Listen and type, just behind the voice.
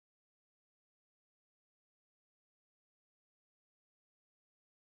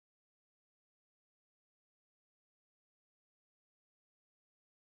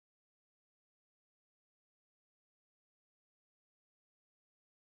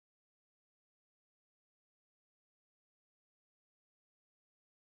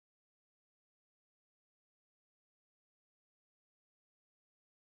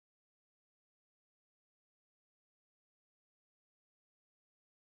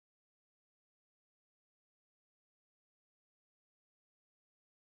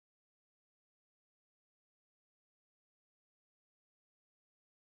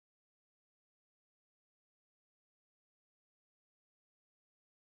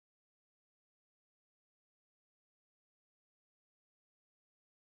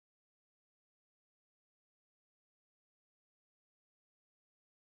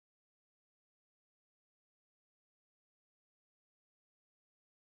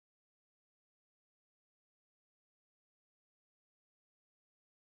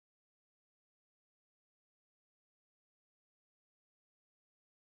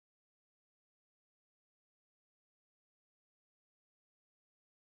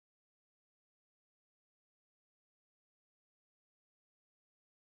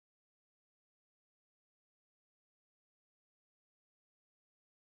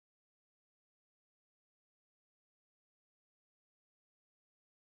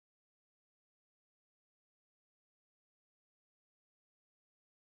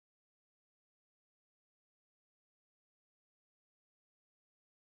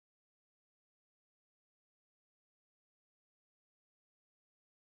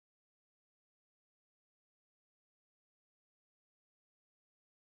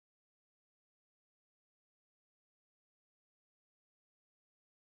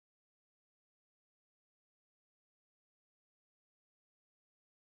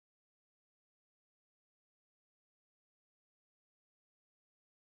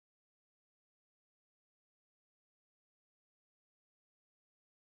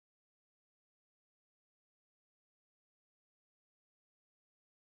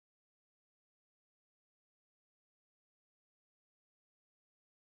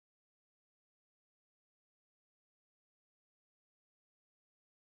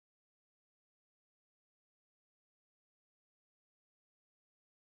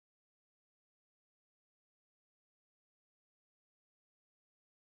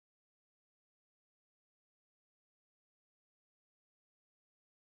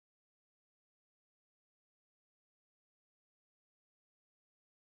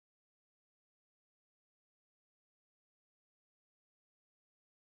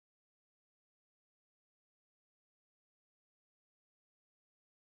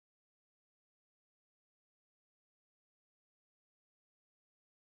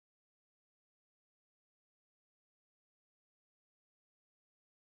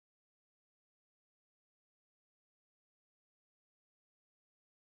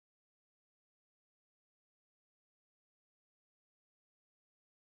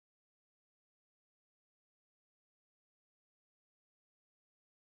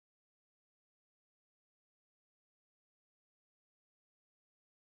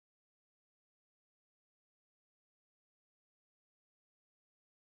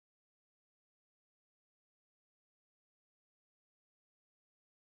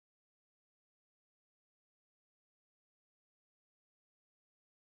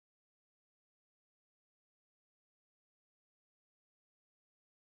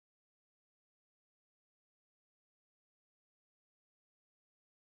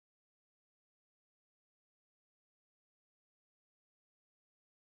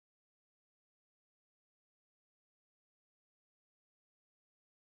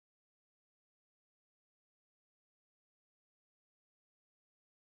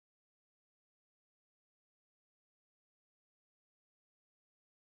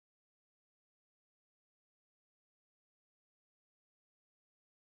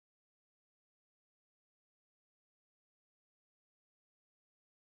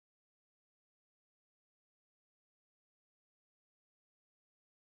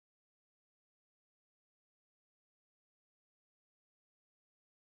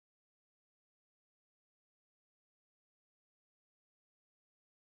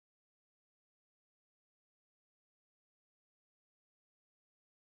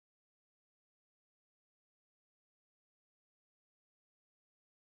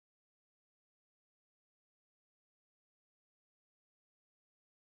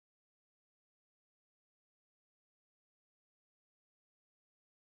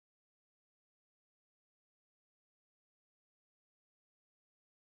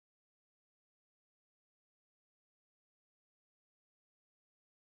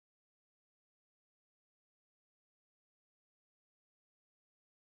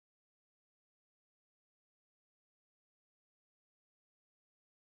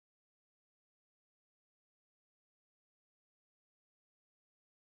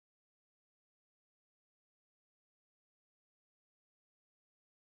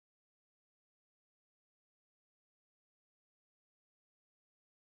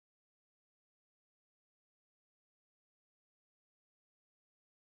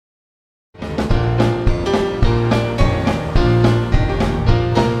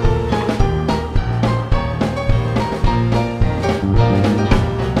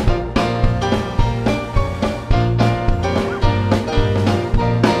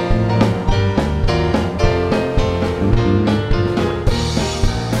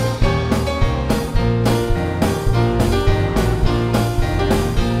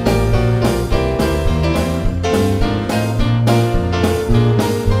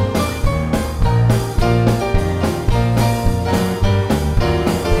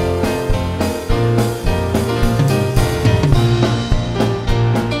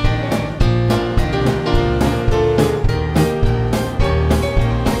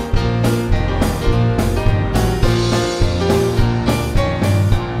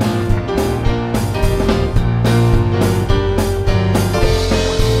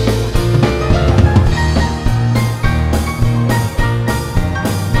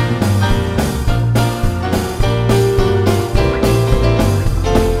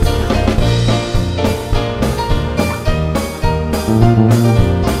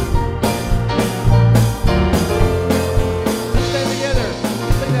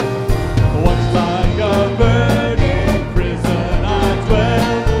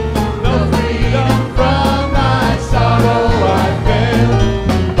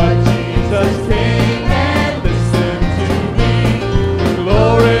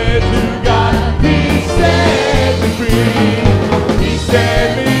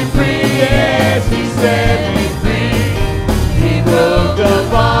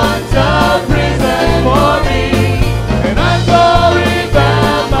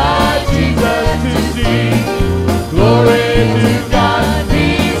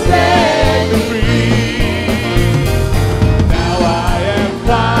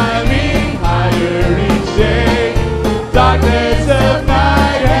darkness of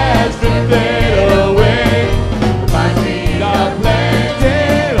night has drifted away. My feet are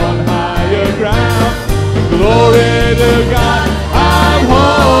planted on higher ground. Glory to God, I'm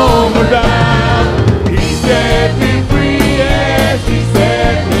homebound. He set me free, yes, He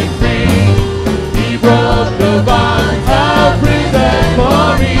set me free. He broke the bonds of prison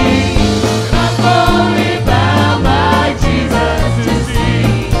for me. And I'm fully bound like Jesus to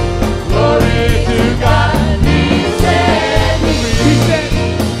see. Glory to God, He set me free.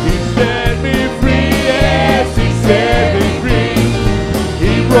 He set me free, yes, He set me free.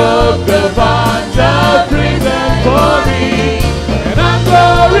 He broke the bonds of prison for me. And I'm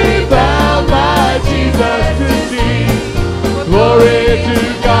glory bound by Jesus to see. Glory to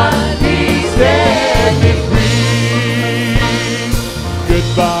God, He set me free.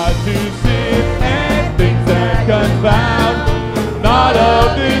 Goodbye to sin and things that confound. Not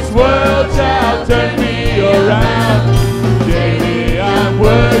of this world shall turn me around. Daily I'm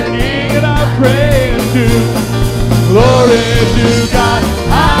working and I'm praying too. Glory to God,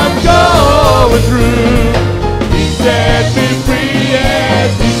 I'm going through. He set me free, yes,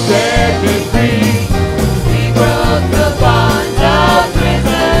 He set me free. He broke the bonds of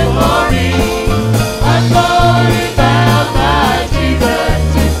prison for me. I'm fully bound by Jesus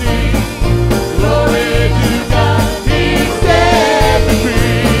to see. Glory to God, He set me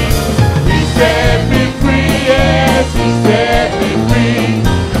free. He set me free, yes, He set me free.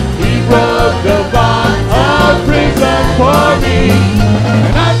 He broke the bonds of prison for me.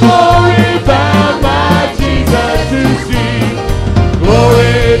 And I'm glory bound by Jesus to see.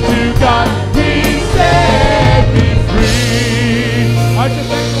 Glory to God, He set me free. Aren't you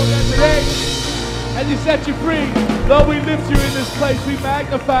thankful that today, as He set you free, Lord, we lift you in this place. We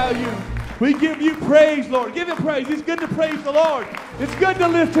magnify you. We give you praise, Lord. Give Him praise. It's good to praise the Lord. It's good to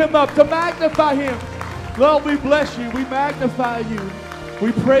lift Him up, to magnify Him. Lord, we bless you. We magnify you.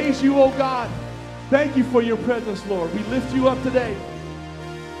 We praise you, oh God. Thank you for your presence, Lord. We lift you up today.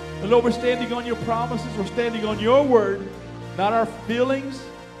 And Lord, we're standing on your promises. We're standing on your word, not our feelings,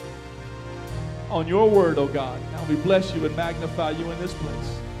 on your word, oh God. Now we bless you and magnify you in this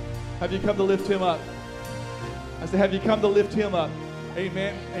place. Have you come to lift Him up? I said, have you come to lift Him up?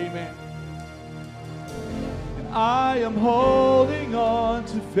 Amen. Amen. And I am holding on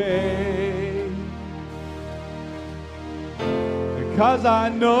to faith, because I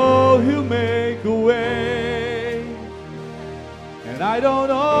know He'll make a way. And I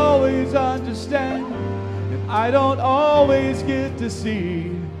don't always understand, and I don't always get to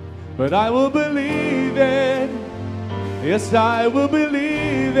see, but I will believe it. Yes, I will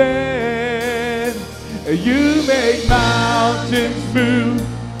believe it. You make mountains move.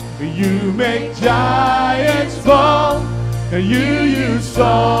 You make giants fall. You use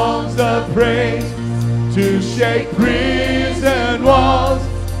songs of praise to shake prison walls.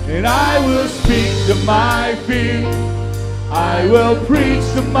 And I will speak to my fear. I will preach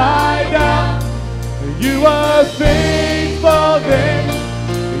to my doubt. You are faithful then.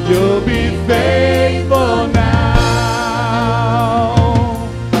 You'll be faithful now.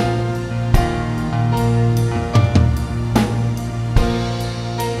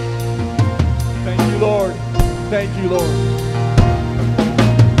 Thank you, Lord. Thank you, Lord.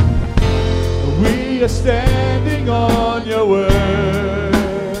 We are standing on your word,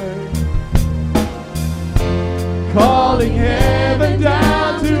 calling heaven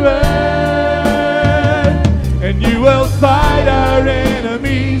down to earth. And you will fight our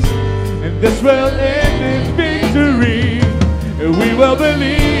enemies, and this will end in victory. And we will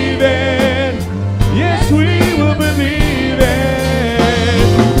believe it. Yes, we will believe it.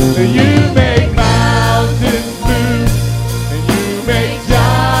 You make mountains move, and you make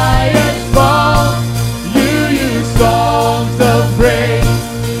giants fall. You use songs of praise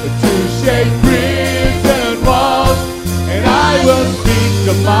to shake prison walls. And I will speak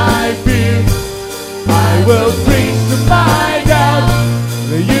to my fear. I will preach to my doubt.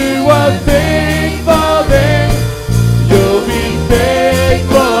 You are faithful then. You'll be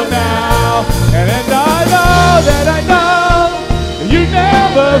faithful now. And I know that I know you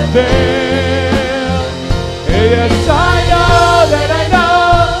never fail. Yes, I know that I know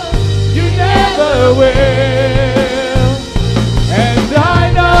you never will. And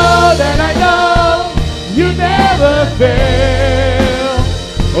I know that I know you never fail.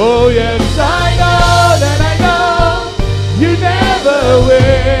 Oh yes, I know that I know you never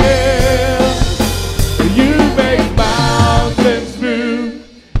will. You make mountains move.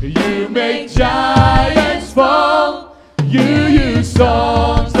 You make giants fall. You use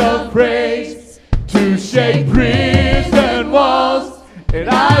songs of praise to shake prison walls. And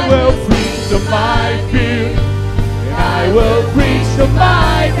I will preach to my fear. And I will of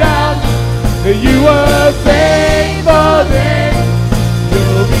my doubts. You were faithful then,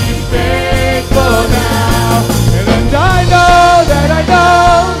 you'll be faithful now. And I know that I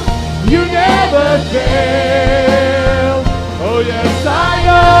know you never fail. Oh yes, I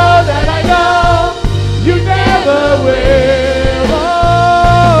know that I know you never will.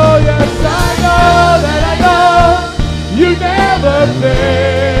 Oh yes, I know that I know you never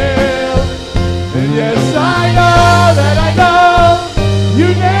fail. And yes, I know that I know you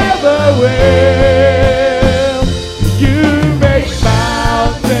never will. You make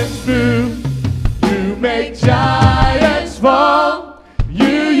mountains move, you make giants fall. You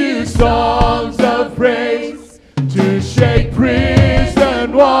use songs of praise to shake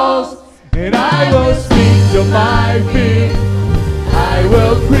prison walls. And I will speak to my fear, I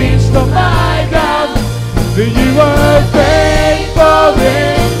will preach to my doubts. That you were faithful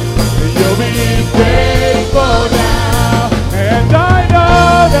then, and you'll be faithful now. And I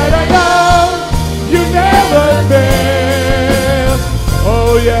know that I know you never fail.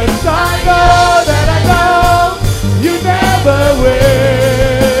 Oh yes, I know that I know you never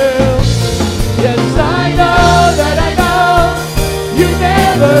will. Yes, I know that I know you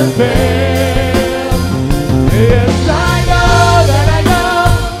never fail. Yes, I know that I know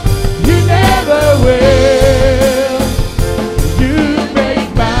you never will. You make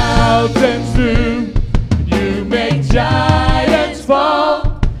mountains move, you make giants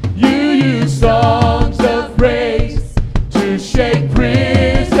fall. You use songs of praise to shake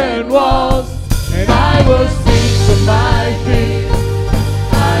prison walls. And I will speak to my feet,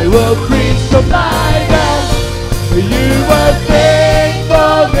 I will preach to my doubts. You were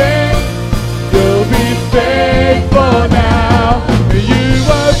faithful then, you'll be faithful now. You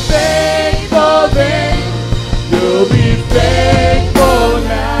were faithful then, you'll be faithful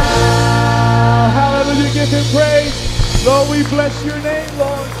now. Hallelujah, give him praise. Lord, we bless your name,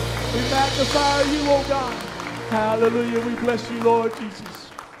 Lord. We magnify you, oh God. Hallelujah, we bless you, Lord Jesus.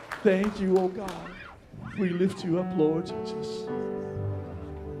 Thank you, oh God. We lift you up, Lord Jesus.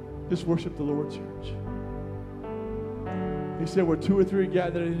 Just worship the Lord, church. He said, where two or three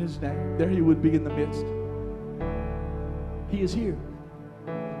gathered in his name, there he would be in the midst. He is here.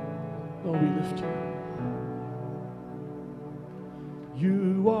 Lord, we lift you.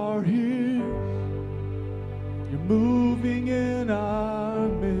 You are here. You're moving in our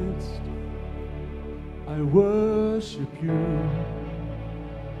midst. I worship you.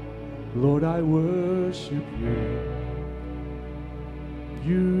 Lord, I worship you.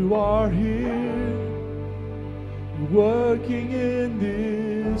 You are here, working in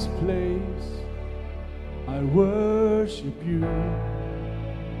this place. I worship you.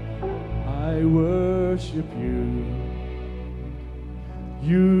 I worship you.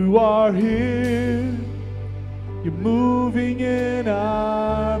 You are here, you're moving in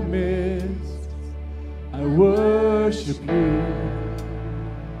our midst. I worship you.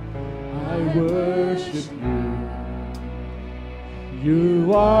 I worship you.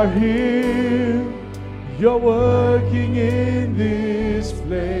 You are here, you're working in this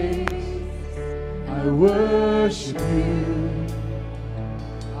place. I worship you.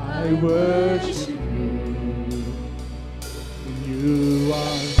 I worship you. You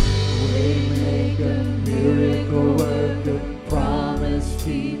are waymaker, miracle worker, promise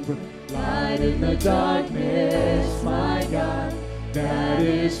keeper, light in the darkness, my God, that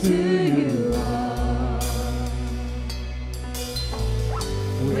is who you are.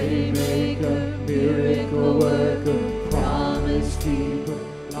 Waymaker, miracle worker, promise keeper,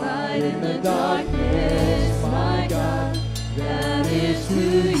 light in the darkness, my God, that is who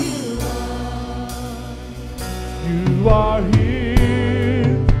you are. You are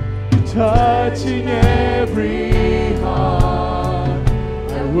here, touching every heart.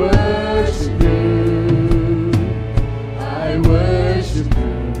 I worship you. I worship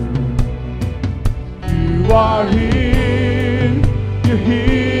you. You are here, you're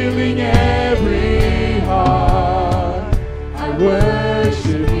healing every heart. I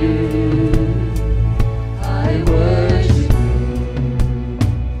worship you. I worship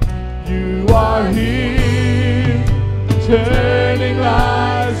you. You are here, turning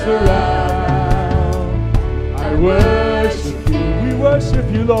lives around. I worship you. We worship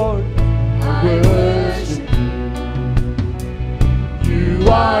you, Lord. I worship you. You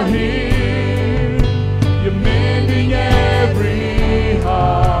are here, you're mending every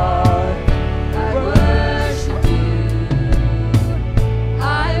heart. I worship you.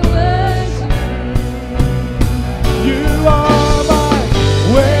 I worship you. You are my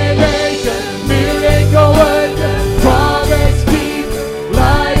waymaker, miracle worker, promise keeper,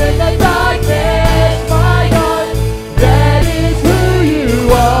 light in the darkness, my God, that is who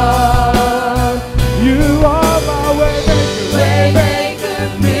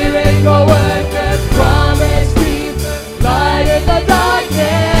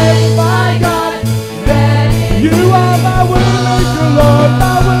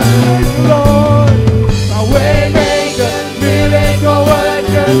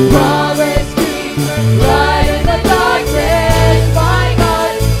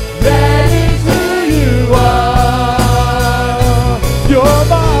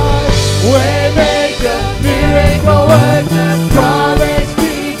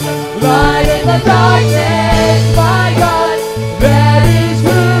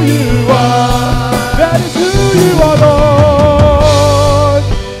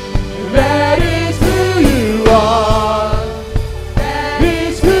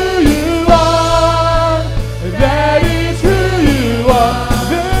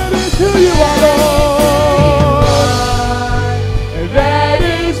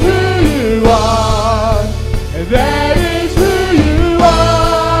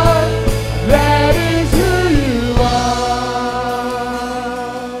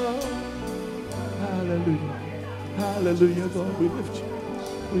Hallelujah, Lord. We lift you.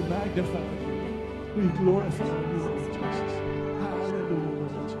 We magnify you. We glorify you, Lord Jesus. Hallelujah,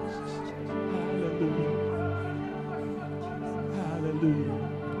 Lord Jesus. Hallelujah. Hallelujah.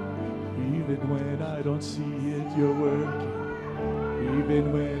 Even when I don't see it, you're working.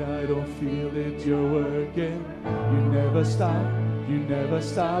 Even when I don't feel it, you're working. You never stop. You never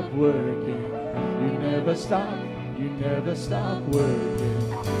stop working. You never stop. You never stop working.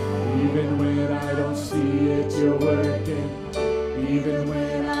 Even when I don't see it, you're working. Even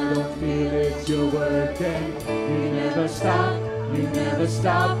when I don't feel it, you're working. You never stop. You never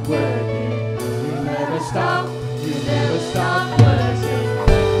stop working. You never stop. You never stop working.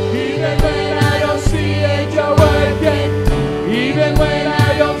 Even when I don't see it, you're working. Even when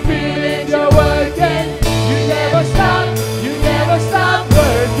I don't feel it, you're working. You never stop. You never stop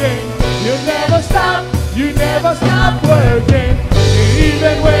working. You never stop. You never stop working.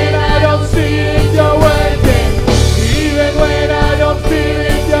 Even when I don't see it, you're working. Even when I don't feel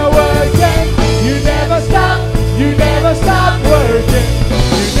it, you're working. You never stop. You never stop working.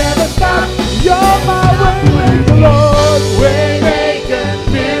 You never stop. You're my way maker, Lord. Way maker,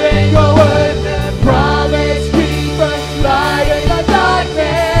 miracle worker, promise keeper, light in the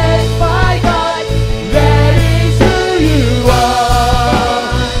darkness. My God, that is who you are.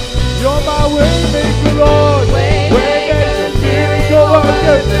 You're my way maker, Lord. Way maker, miracle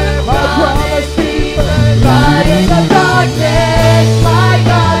worker, my promise keeper, light in the darkness. My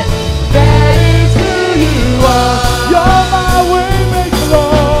God, that is who you are. You're my way maker,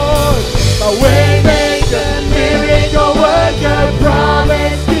 Lord. My way maker, miracle worker,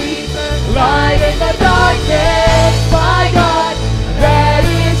 promise keeper, light in the darkness. My God, that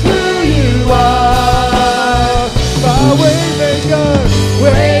is who you are. My way maker,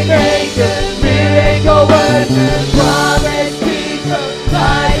 miracle worker, promise keeper,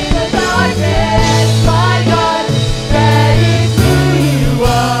 light in the darkness. My God, that is who you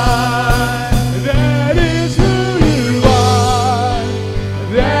are. That is who you are.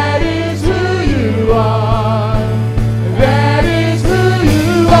 That is who you are. That is who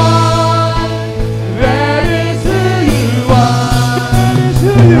you are. That is who you are.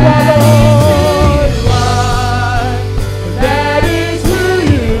 That is who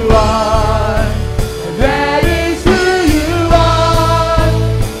you are. That is who you are.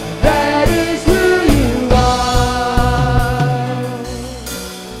 That is who you are.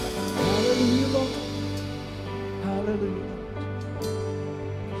 Hallelujah, Lord. Hallelujah.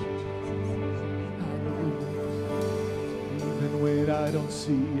 Even when I don't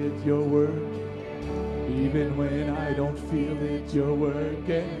see it, you're working. Even when I don't feel it, you're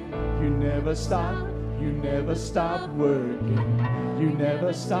working. You never stop. You never stop working. You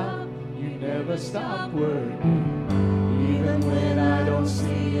never stop. You never stop working. Even when I don't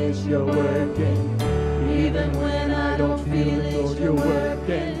see it, you're working. Even when I don't feel it, Lord, you're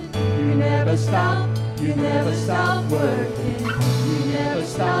working. You never stop. You never stop working. You never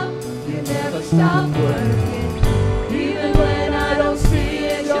stop. You never stop working. Even when I don't see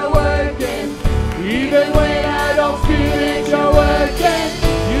it, you're working. Even when I don't feel it, you're working.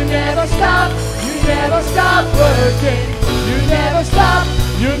 You never stop. You never stop working. You never stop.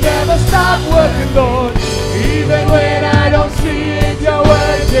 You never stop working, Lord. Even when I don't see it, you're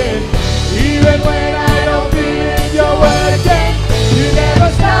working. Even when I don't feel it, you're working. You never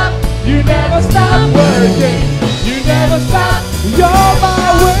stop. You never stop working. You never stop. You're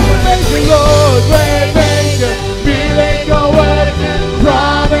my way maker, Lord. Way maker, miracle worker,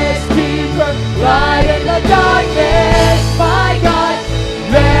 promise keeper, light in the darkness. My God,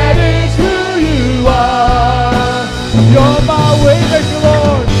 that is who you are. You're my way maker,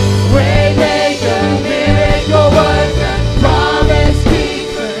 Lord. Way maker, miracle worker, promise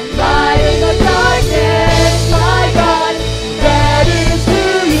keeper, light in the darkness. My God, that is who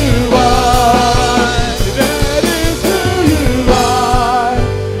you are. That is who you are.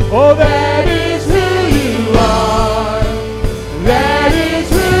 Oh, that is who you are. That is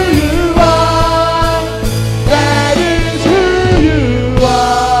who you are. That is who you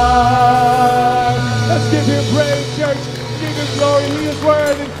are. Let's give him praise, church. Give him glory. He is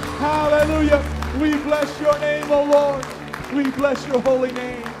worthy. Hallelujah. We bless your name, oh Lord. We bless your holy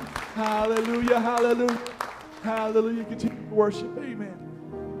name. Hallelujah. Hallelujah. Hallelujah. Continue to worship. Amen.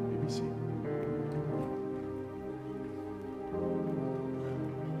 You be seated.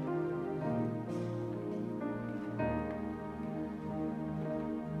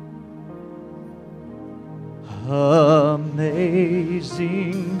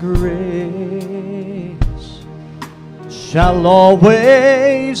 Amazing grace shall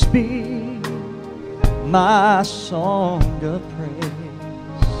always be my song of praise.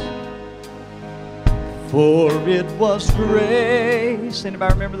 For it was grace.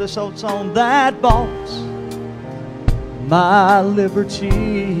 Anybody remember this old song? That bought my liberty.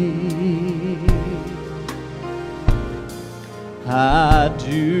 I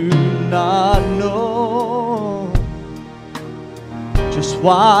do not know just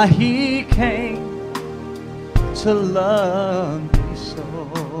why He came to love me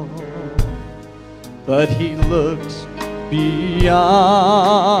so, but He looked beyond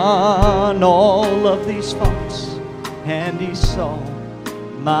all of these faults, and He saw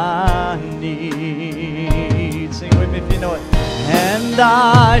my needs. Sing with me if you know it. And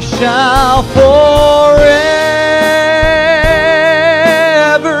I shall forever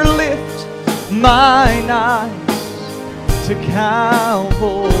lift mine eyes to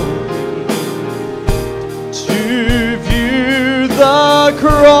Calvary, to view the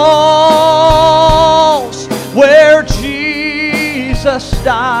cross where Jesus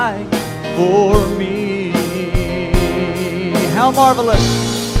died for me. How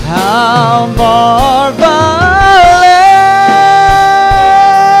marvelous, how marvelous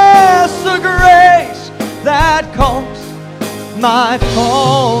the grace that caused my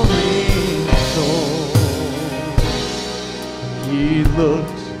falling soul. He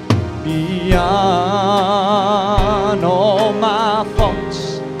looked beyond all my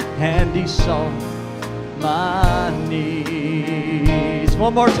faults, and He saw my needs.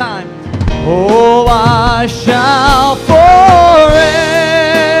 One more time. Oh, I shall forever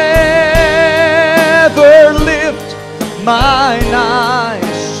lift mine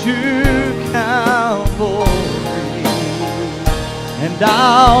eyes to Calvary, and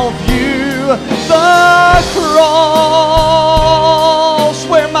I'll view the cross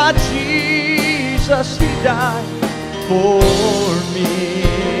where my Jesus, He died for me.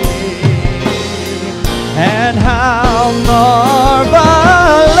 And how marvelous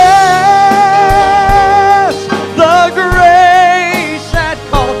the grace that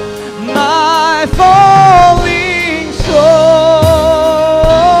caught my falling soul.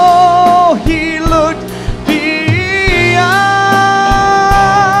 He looked beyond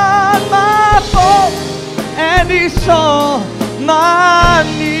my fault, and He saw my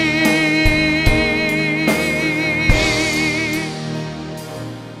need.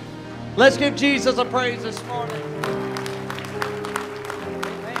 Let's give Jesus a praise this morning.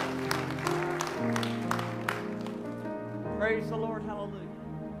 Amen. Praise the Lord. Hallelujah.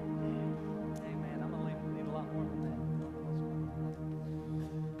 Amen. I'm going to need a lot more than that.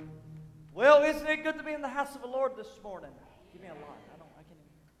 Well, isn't it good to be in the house of the Lord this morning? Give me a lot. I can't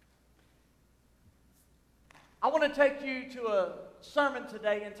even. I want to take you to a sermon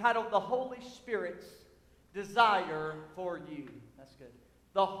today entitled The Holy Spirit's Desire for You. That's good.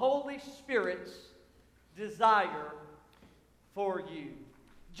 The Holy Spirit's desire for you.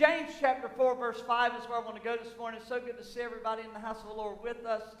 James chapter 4 verse 5 is where I want to go this morning. It's so good to see everybody in the house of the Lord with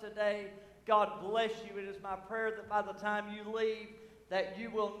us today. God bless you. It is my prayer that by the time you leave, that you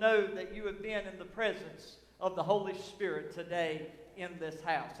will know that you have been in the presence of the Holy Spirit today in this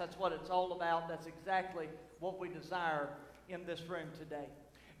house. That's what it's all about. That's exactly what we desire in this room today.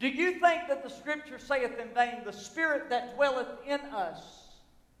 Do you think that the Scripture saith in vain, the Spirit that dwelleth in us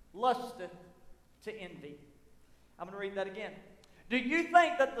lusteth to envy? I'm going to read that again. Do you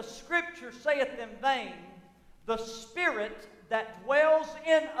think that the Scripture saith in vain, the Spirit that dwells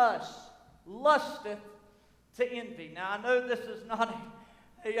in us lusteth to envy? Now, I know this is not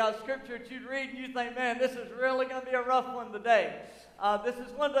a Scripture that you'd read and you think, man, this is really going to be a rough one today. This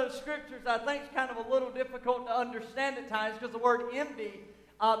is one of those Scriptures I think is kind of a little difficult to understand at times, because the word envy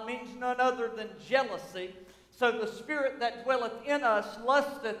means none other than jealousy. So the Spirit that dwelleth in us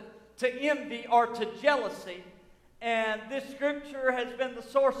lusteth to envy or to jealousy. And this Scripture has been the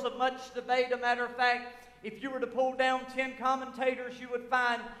source of much debate. A matter of fact, if you were to pull down 10 commentators, you would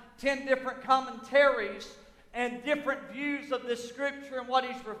find 10 different commentaries and different views of this Scripture and what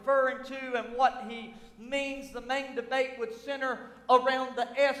he's referring to and what he means. The main debate would center around the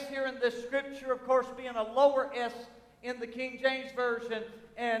S here in this Scripture, of course, being a lower S in the King James Version.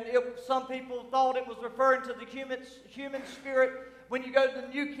 And some people thought it was referring to the human spirit. When you go to the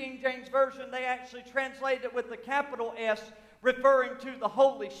New King James Version, they actually translate it with the capital S, referring to the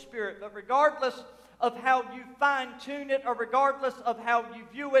Holy Spirit. But regardless of how you fine-tune it, or regardless of how you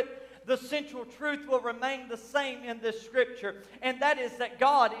view it, the central truth will remain the same in this Scripture. And that is that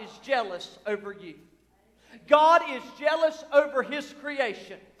God is jealous over you. God is jealous over His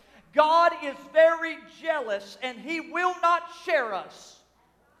creation. God is very jealous, and He will not share us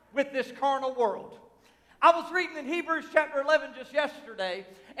with this carnal world. I was reading in Hebrews chapter 11 just yesterday,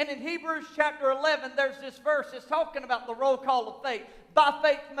 and in Hebrews chapter 11 there's this verse. It's talking about the roll call of faith. By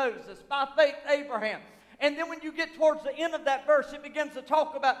faith Moses, by faith Abraham. And then when you get towards the end of that verse, it begins to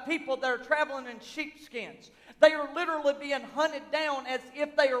talk about people that are traveling in sheepskins. They are literally being hunted down as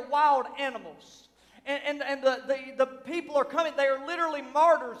if they are wild animals. And the people are coming. They are literally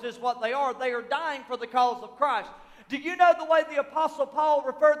martyrs is what they are. They are dying for the cause of Christ. Do you know the way the Apostle Paul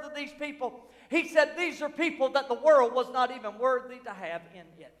referred to these people? He said these are people that the world was not even worthy to have in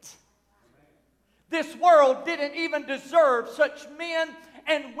it. This world didn't even deserve such men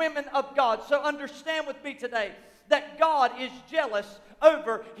and women of God. So understand with me today that God is jealous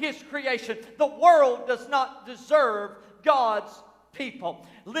over His creation. The world does not deserve God's people.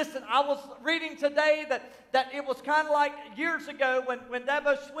 Listen, I was reading today that it was kind of like years ago when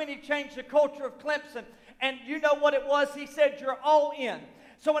Dabo Swinney changed the culture of Clemson. And you know what it was? He said, you're all in.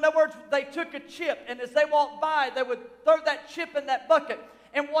 So in other words, they took a chip, and as they walked by, they would throw that chip in that bucket.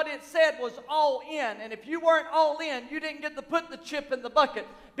 And what it said was all in. And if you weren't all in, you didn't get to put the chip in the bucket,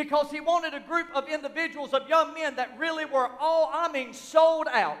 because he wanted a group of individuals, of young men that really were sold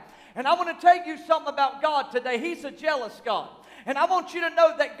out. And I want to tell you something about God today. He's a jealous God. And I want you to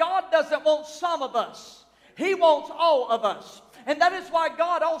know that God doesn't want some of us. He wants all of us. And that is why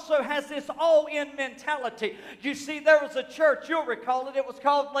God also has this all-in mentality. You see, there was a church, you'll recall it, it was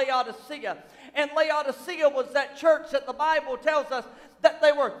called Laodicea. And Laodicea was that church that the Bible tells us that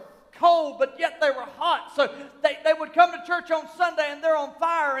they were cold, but yet they were hot. So they would come to church on Sunday and they're on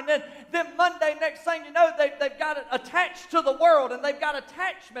fire. And then Monday, next thing you know, they've got it attached to the world. And they've got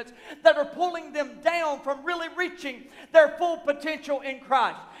attachments that are pulling them down from really reaching their full potential in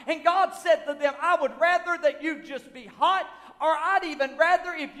Christ. And God said to them, I would rather that you just be hot, or I'd even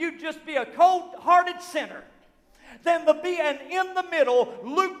rather if you just be a cold-hearted sinner than to be an in-the-middle,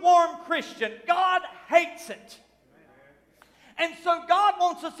 lukewarm Christian. God hates it. And so God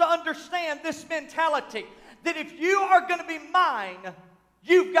wants us to understand this mentality, that if you are going to be mine,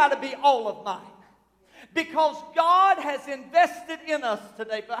 you've got to be all of mine. Because God has invested in us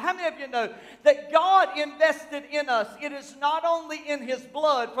today. But how many of you know that God invested in us? It is not only in His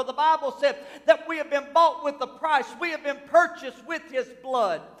blood, for the Bible said that we have been bought with a price. We have been purchased with His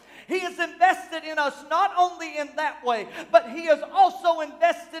blood. He has invested in us not only in that way, but He has also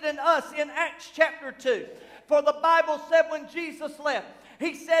invested in us in Acts chapter 2. For the Bible said when Jesus left,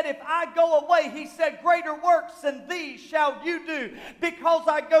 He said, if I go away, He said, greater works than these shall you do, because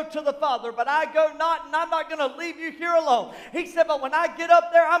I go to the Father. But I go not, and I'm not going to leave you here alone. He said, but when I get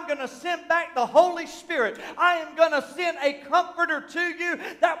up there, I'm going to send back the Holy Spirit. I am going to send a comforter to you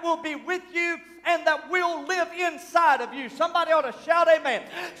that will be with you and that will live inside of you. Somebody ought to shout amen.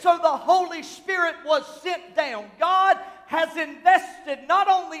 So the Holy Spirit was sent down. God has invested not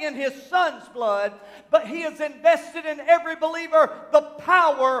only in His Son's blood, but He has invested in every believer the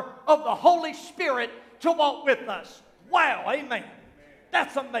power of the Holy Spirit to walk with us. Wow, amen.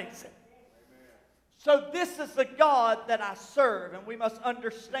 That's amazing. So this is the God that I serve, and we must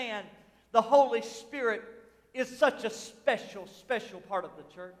understand the Holy Spirit is such a special, special part of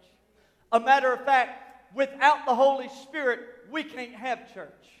the church. A matter of fact, without the Holy Spirit, we can't have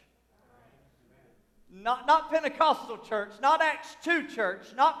church. Not Pentecostal church, not Acts 2 church,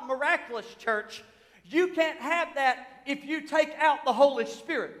 not miraculous church. You can't have that if you take out the Holy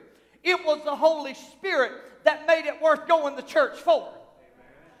Spirit. It was the Holy Spirit that made it worth going to church for.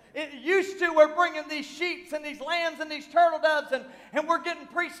 It used to, we're bringing these sheep and these lambs and these turtle doves, and we're getting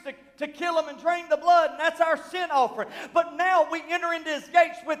priests to kill them and drain the blood, and that's our sin offering. But now we enter into His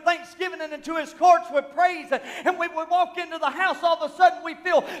gates with thanksgiving and into His courts with praise. And when we walk into the house, all of a sudden we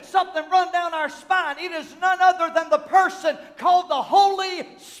feel something run down our spine. It is none other than the person called the Holy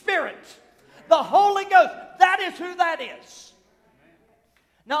Spirit. The Holy Ghost. That is who that is.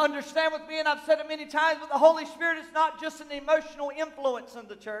 Now understand with me, and I've said it many times, but the Holy Spirit is not just an emotional influence in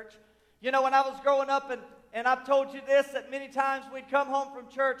the church. You know, when I was growing up, and I've told you this, that many times we'd come home from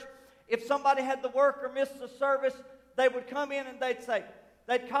church, if somebody had to work or missed the service, they would come in and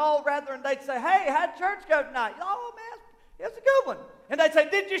they'd call rather, and they'd say, hey, how'd church go tonight? Oh, man, it's a good one. And they'd say,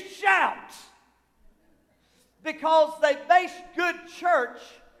 did you shout? Because they base good church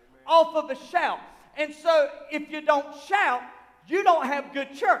off of a shout. And so if you don't shout, you don't have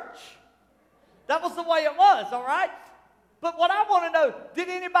good church. That was the way it was, all right? But what I want to know, did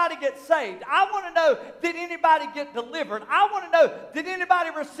anybody get saved? I want to know, did anybody get delivered? I want to know, did anybody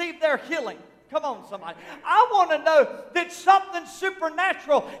receive their healing? Come on, somebody. I want to know, did something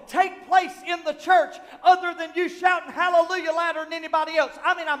supernatural take place in the church other than you shouting hallelujah louder than anybody else?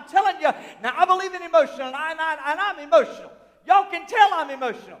 I mean, I'm telling you, now I believe in emotion, and I'm emotional. Y'all can tell I'm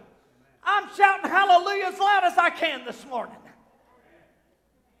emotional. I'm shouting hallelujah as loud as I can this morning.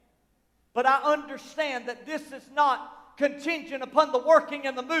 But I understand that this is not contingent upon the working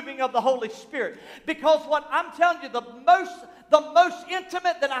and the moving of the Holy Spirit. Because what I'm telling you, the most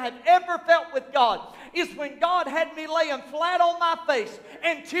intimate that I have ever felt with God is when God had me laying flat on my face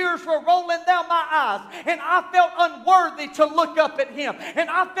and tears were rolling down my eyes, and I felt unworthy to look up at Him, and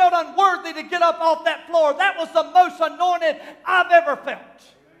I felt unworthy to get up off that floor. That was the most anointed I've ever felt.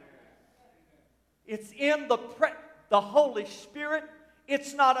 It's in the Holy Spirit.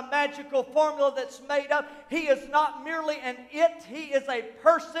 It's not a magical formula that's made up. He is not merely an it. He is a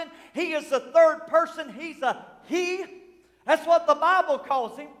person. He is the third person. He's a He. That's what the Bible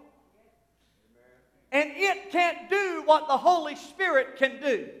calls Him. And it can't do what the Holy Spirit can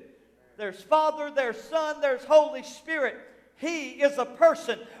do. There's Father, there's Son, there's Holy Spirit. He is a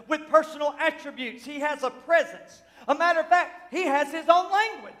person with personal attributes. He has a presence. A matter of fact, He has His own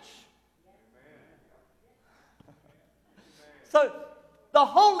language. So, the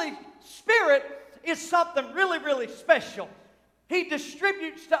Holy Spirit is something really, really special. He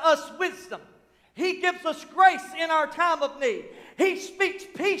distributes to us wisdom. He gives us grace in our time of need. He speaks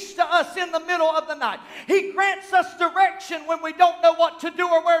peace to us in the middle of the night. He grants us direction when we don't know what to do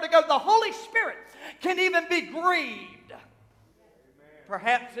or where to go. The Holy Spirit can even be grieved.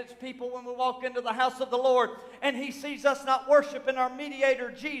 Perhaps it's people when we walk into the house of the Lord and He sees us not worshiping our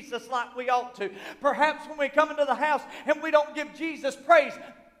mediator Jesus like we ought to. Perhaps when we come into the house and we don't give Jesus praise,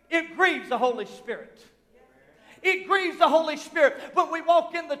 it grieves the Holy Spirit. It grieves the Holy Spirit when we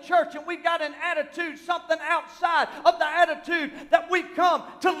walk in the church and we've got an attitude, something outside of the attitude that we've come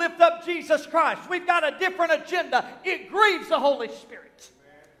to lift up Jesus Christ. We've got a different agenda. It grieves the Holy Spirit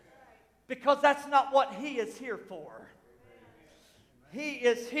because that's not what He is here for. He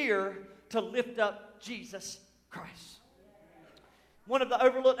is here to lift up Jesus Christ. One of the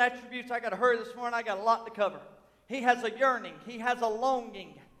overlooked attributes, I got to hurry this morning, I got a lot to cover. He has a yearning. He has a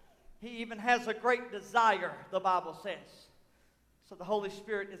longing. He even has a great desire, the Bible says. So the Holy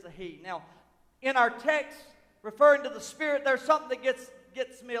Spirit is a He. Now, in our text, referring to the Spirit, there's something that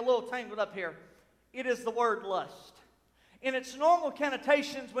gets me a little tangled up here. It is the word lust. In its normal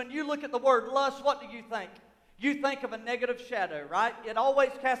connotations, when you look at the word lust, what do you think? You think of a negative shadow, right? It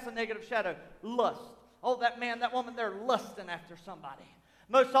always casts a negative shadow. Lust. Oh, that man, that woman, they're lusting after somebody.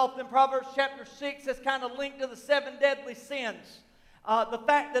 Most often, Proverbs chapter 6 is kind of linked to the 7 deadly sins. The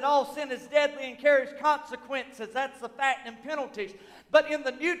fact that all sin is deadly and carries consequences. That's the fact and penalties. But in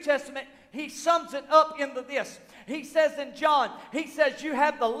the New Testament, he sums it up into this. He says in John, he says, you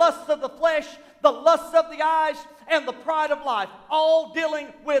have the lusts of the flesh, the lusts of the eyes, and the pride of life, all dealing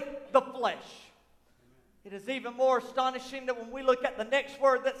with the flesh. It is even more astonishing that when we look at the next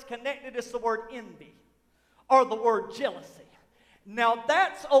word that's connected, it's the word envy or the word jealousy. Now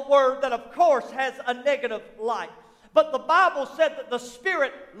that's a word that of course has a negative light. But the Bible said that the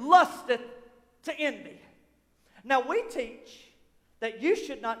Spirit lusteth to envy. Now we teach that you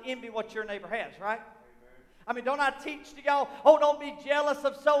should not envy what your neighbor has, right? I mean, don't I teach to y'all, oh, don't be jealous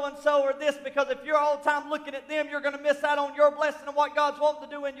of so-and-so or this, because if you're all the time looking at them, you're going to miss out on your blessing and what God's wanting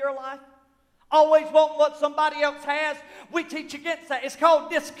to do in your life. Always wanting what somebody else has. We teach against that. It's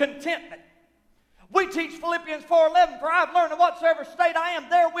called discontentment. We teach Philippians 4:11, for I have learned in whatsoever state I am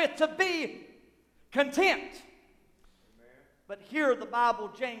therewith to be content. Amen. But here the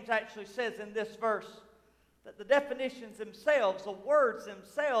Bible, James actually says in this verse that the definitions themselves, the words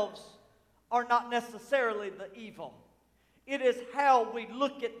themselves, are not necessarily the evil. It is how we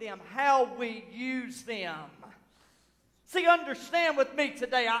look at them, how we use them. See, understand with me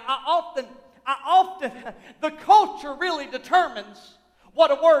today, I often, the culture really determines what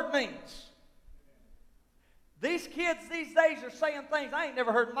a word means. These kids these days are saying things I ain't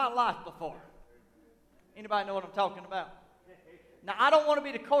never heard in my life before. Anybody know what I'm talking about? Now, I don't want to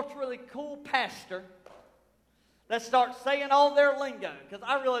be the culturally cool pastor that starts saying all their lingo, because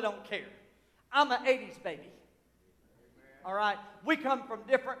I really don't care. I'm an 80s baby. All right? We come from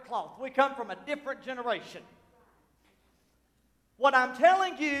different cloth. We come from a different generation. What I'm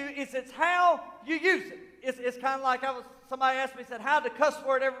telling you is it's how you use it. It's kind of like somebody asked me, said, how did the cuss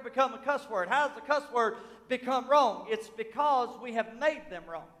word ever become a cuss word? How does the cuss word become wrong? It's because we have made them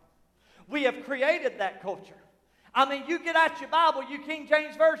wrong. We have created that culture. I mean, you get out your Bible, you King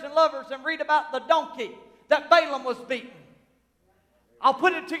James Version lovers, and read about the donkey that Balaam was beating. I'll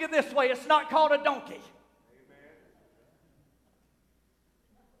put it to you this way, it's not called a donkey. Amen.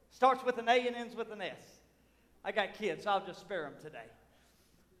 Starts with an A and ends with an S. I got kids, so I'll just spare them today.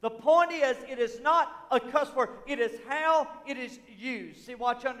 The point is, it is not a cuss word. It is how it is used. See,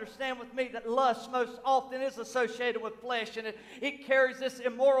 what you understand with me, that lust most often is associated with flesh, and it carries this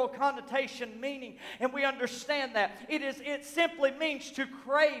immoral connotation meaning, and we understand that. It simply means to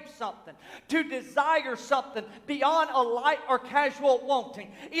crave something, to desire something beyond a light or casual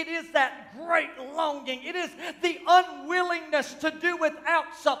wanting. It is that great longing. It is the unwillingness to do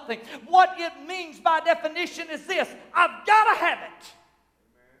without something. What it means by definition is this: I've got to have it.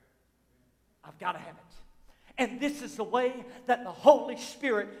 I've got to have it. And this is the way that the Holy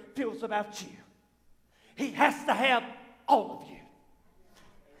Spirit feels about you. He has to have all of you.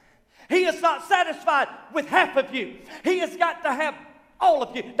 He is not satisfied with half of you. He has got to have all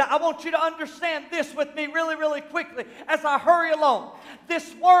of you. Now, I want you to understand this with me really, really quickly as I hurry along.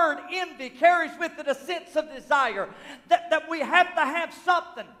 This word envy carries with it a sense of desire, that we have to have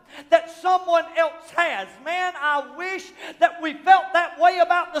something that someone else has. Man, I wish that we felt that way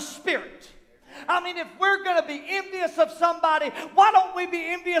about the Spirit. I mean, if we're going to be envious of somebody, why don't we be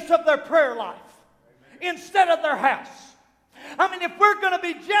envious of their prayer life instead of their house? I mean, if we're going to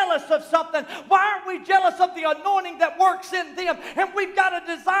be jealous of something, why aren't we jealous of the anointing that works in them? And we've got a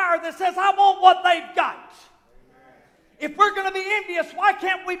desire that says, I want what they've got. If we're going to be envious, why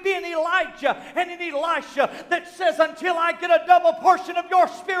can't we be an Elijah and an Elisha that says, until I get a double portion of your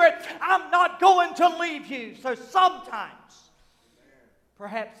Spirit, I'm not going to leave you? So sometimes,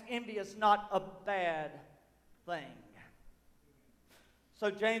 perhaps envy is not a bad thing. So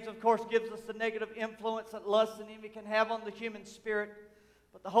James, of course, gives us the negative influence that lust and envy can have on the human spirit.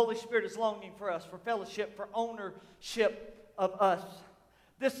 But the Holy Spirit is longing for us, for fellowship, for ownership of us.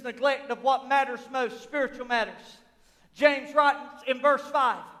 This neglect of what matters most, spiritual matters. James writes in verse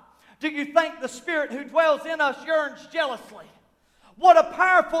 5, do you think the Spirit who dwells in us yearns jealously? What a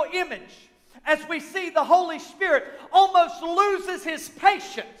powerful image, as we see the Holy Spirit almost loses his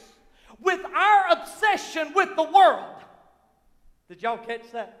patience with our obsession with the world. Did y'all catch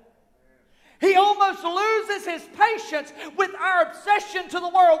that? He almost loses his patience with our obsession to the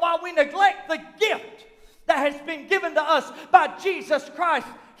world while we neglect the gift that has been given to us by Jesus Christ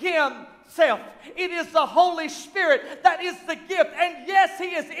himself. It is the Holy Spirit that is the gift. And yes,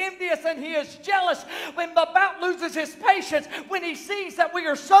 he is envious and he is jealous when about loses his patience when he sees that we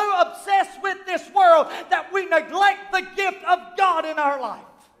are so obsessed with this world that we neglect the gift of God in our life.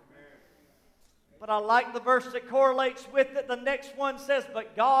 But I like the verse that correlates with it. The next one says,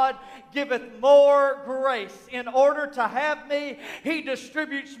 but God giveth more grace. In order to have me, he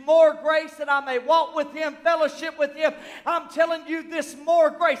distributes more grace that I may walk with him, fellowship with him. I'm telling you this more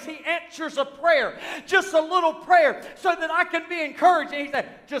grace. He answers a prayer, just a little prayer, so that I can be encouraged. And he said,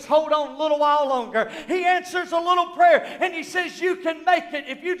 just hold on a little while longer. He answers a little prayer and he says, you can make it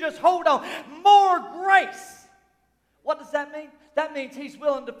if you just hold on. More grace. What does that mean? That means he's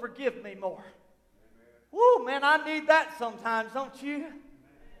willing to forgive me more. Woo, man, I need that sometimes, don't you?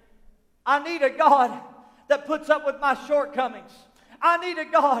 I need a God that puts up with my shortcomings. I need a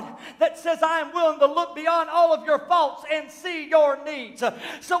God that says I am willing to look beyond all of your faults and see your needs.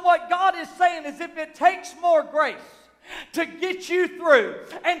 So what God is saying is, if it takes more grace to get you through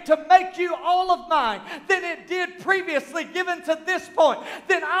and to make you all of mine than it did previously given to this point,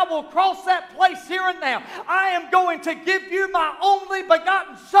 then I will cross that place here and now. I am going to give you my only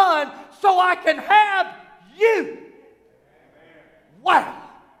begotten Son so I can have you. Wow.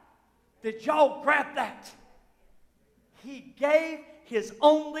 Did y'all grab that? He gave his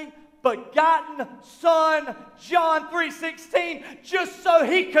only begotten Son, John 3:16, just so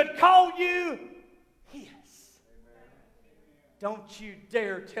he could call you his. Don't you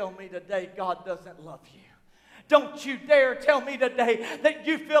dare tell me today God doesn't love you. Don't you dare tell me today that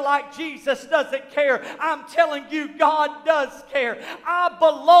you feel like Jesus doesn't care. I'm telling you, God does care. I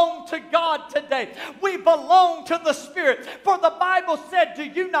belong to God today. We belong to the Spirit. For the Bible said, do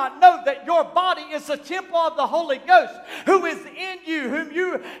you not know that your body is a temple of the Holy Ghost who is in you, whom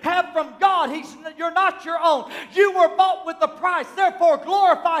you have from God? You're not your own. You were bought with a price. Therefore,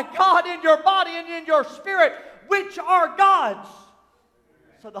 glorify God in your body and in your spirit, which are God's.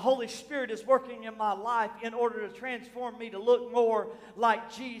 So the Holy Spirit is working in my life in order to transform me to look more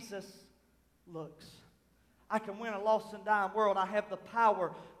like Jesus looks. I can win a lost and dying world. I have the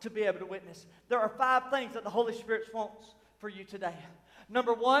power to be able to witness. There are 5 things that the Holy Spirit wants for you today.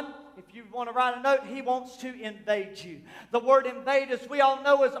 Number 1, if you want to write a note, he wants to invade you. The word invade, as we all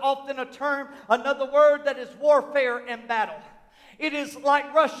know, is often a term, another word that is warfare and battle. It is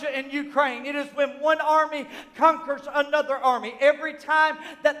like Russia and Ukraine. It is when one army conquers another army. Every time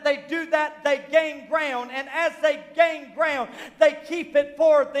that they do that, they gain ground. And as they gain ground, they keep it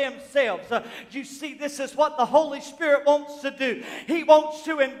for themselves. You see, this is what the Holy Spirit wants to do. He wants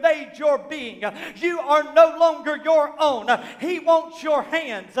to invade your being. You are no longer your own. He wants your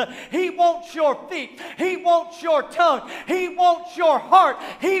hands. He wants your feet. He wants your tongue. He wants your heart.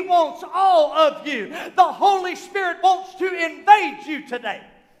 He wants all of you. The Holy Spirit wants to invade you today.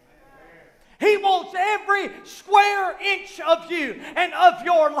 He wants every square inch of you and of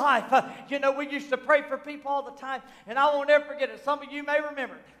your life. You know, we used to pray for people all the time, and I won't ever forget it. Some of you may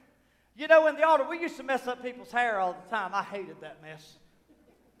remember it. You know, in the altar, we used to mess up people's hair all the time. I hated that mess.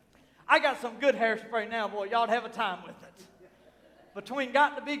 I got some good hairspray now, boy. Y'all have a time with it. Between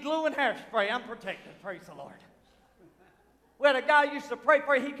Got to Be glue and hairspray, I'm protected. Praise the Lord. We had a guy who used to pray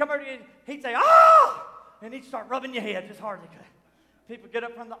for you. He'd come over to you, he'd say, "Ah!" And he'd start rubbing your head as hard as he could. People get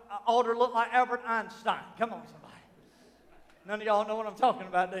up from the altar, look like Albert Einstein. Come on, somebody. None of y'all know what I'm talking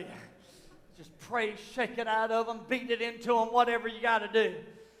about, do you? Just pray, shake it out of them, beat it into them, whatever you got to do.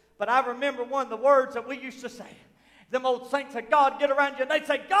 But I remember one of the words that we used to say. Them old saints of God get around you and they'd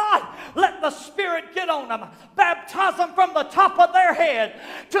say, "God, let the Spirit get on them. Baptize them from the top of their head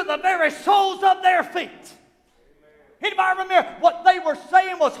to the very soles of their feet." Anybody remember what they were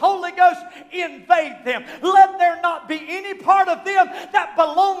saying was, "Holy Ghost, invade them. Let there not be any part of them that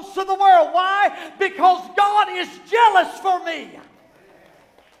belongs to the world." Why? Because God is jealous for me.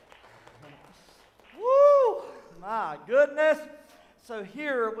 Woo! My goodness. So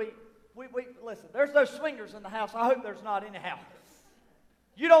here we listen, there's no swingers in the house. I hope there's not anyhow.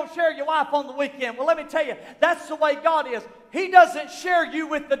 You don't share your wife on the weekend. Well, let me tell you, that's the way God is. He doesn't share you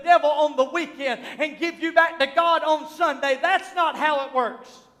with the devil on the weekend and give you back to God on Sunday. That's not how it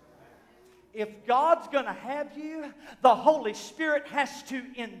works. If God's going to have you, the Holy Spirit has to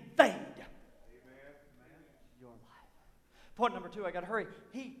invade your life. Point number 2, I got to hurry.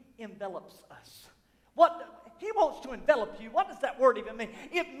 He envelops us. He wants to envelop you. What does that word even mean?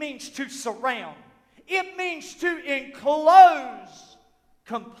 It means to surround. It means to enclose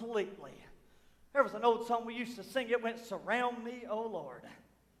completely. There was an old song we used to sing. It went, "Surround me, O Lord."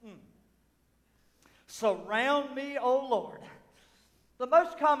 Surround me, O Lord. The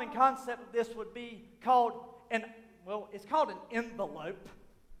most common concept of this would be called it's called an envelope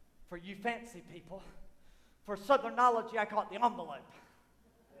for you fancy people. For Southern-ology, I call it the envelope.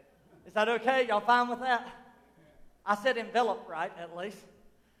 Is that okay? Y'all fine with that? I said envelope right, at least.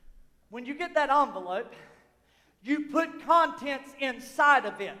 When you get that envelope, you put contents inside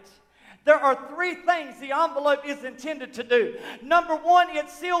of it. There are 3 things the envelope is intended to do. Number 1, it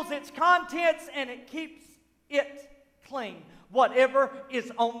seals its contents and it keeps it clean, whatever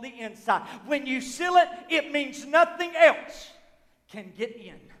is on the inside. When you seal it, it means nothing else can get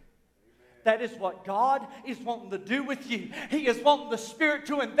in. That is what God is wanting to do with you. He is wanting the Spirit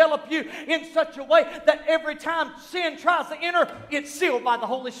to envelop you in such a way that every time sin tries to enter, it's sealed by the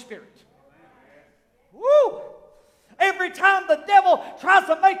Holy Spirit. Woo! Every time the devil tries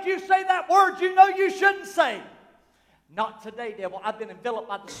to make you say that word you know you shouldn't say. Not today, devil. I've been enveloped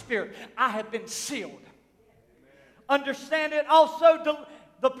by the Spirit. I have been sealed. Understand it also,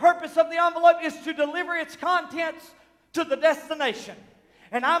 the purpose of the envelope is to deliver its contents to the destination.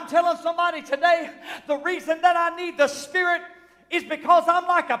 And I'm telling somebody today, the reason that I need the Spirit is because I'm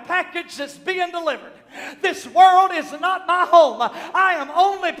like a package that's being delivered. This world is not my home. I am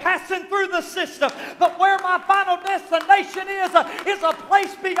only passing through the system. But where my final destination is a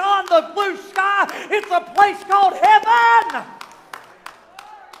place beyond the blue sky. It's a place called heaven.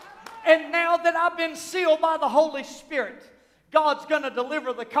 And now that I've been sealed by the Holy Spirit, God's going to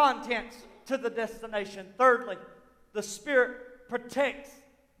deliver the contents to the destination. Thirdly, the Spirit protects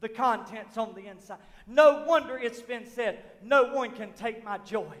the contents on the inside. No wonder it's been said, "No one can take my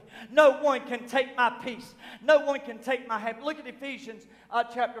joy. No one can take my peace. No one can take my happiness." Look at Ephesians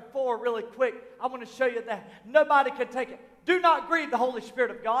chapter 4 really quick. I want to show you that. Nobody can take it. Do not grieve the Holy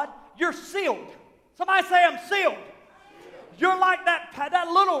Spirit of God. You're sealed. Somebody say, "I'm sealed." You're like that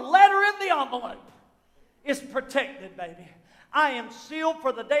little letter in the envelope. It's protected, baby. I am sealed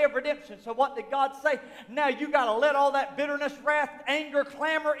for the day of redemption. So what did God say? Now you got to let all that bitterness, wrath, anger,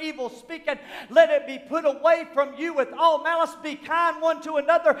 clamor, evil speaking, let it be put away from you with all malice. Be kind one to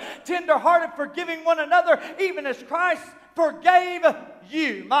another, tender-hearted, forgiving one another, even as Christ forgave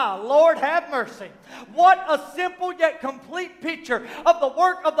you. My Lord, have mercy. What a simple yet complete picture of the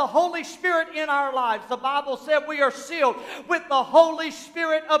work of the Holy Spirit in our lives. The Bible said we are sealed with the Holy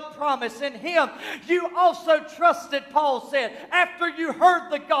Spirit of promise. In Him you also trusted, Paul said, after you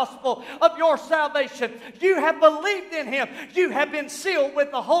heard the gospel of your salvation. You have believed in Him. You have been sealed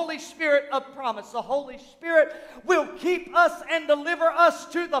with the Holy Spirit of promise. The Holy Spirit will keep us and deliver us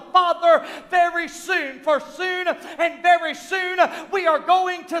to the Father very soon. For soon and very soon we are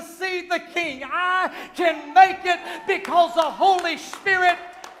going to see the King. I can make it because the Holy Spirit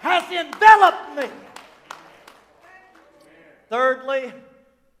has enveloped me. Thirdly,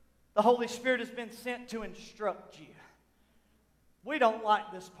 the Holy Spirit has been sent to instruct you. We don't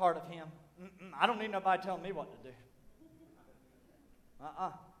like this part of Him. I don't need nobody telling me what to do.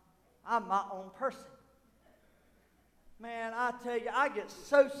 I'm my own person. Man, I tell you, I get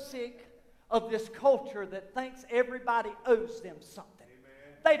so sick of this culture that thinks everybody owes them something.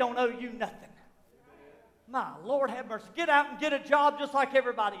 Amen. They don't owe you nothing. Amen. My Lord, have mercy. Get out and get a job just like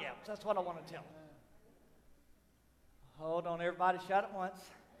everybody else. That's what I want to tell them. Hold on, everybody, shout at once.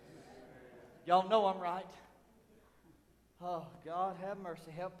 Y'all know I'm right. Oh, God, have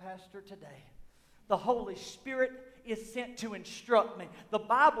mercy. Help Pastor today. The Holy Spirit is sent to instruct me. The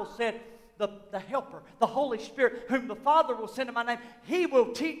Bible said, the Helper, the Holy Spirit, whom the Father will send in my name, He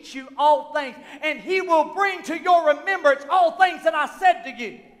will teach you all things, and He will bring to your remembrance all things that I said to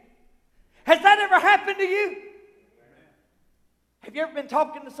you. Has that ever happened to you? Have you ever been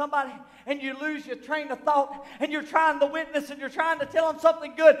talking to somebody and you lose your train of thought and you're trying to witness and you're trying to tell them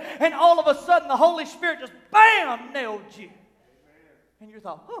something good, and all of a sudden the Holy Spirit just bam nailed you? And you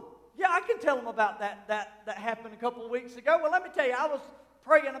thought, oh, yeah, I can tell them about that happened a couple of weeks ago. Well, let me tell you, I was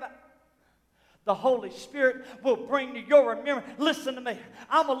praying about. The Holy Spirit will bring to your remembrance. Listen to me.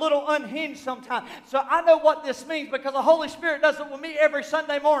 I'm a little unhinged sometimes. So I know what this means because the Holy Spirit does it with me every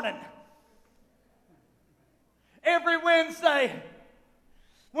Sunday morning. Every Wednesday.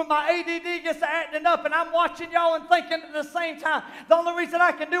 When my ADD gets acting up and I'm watching y'all and thinking at the same time, the only reason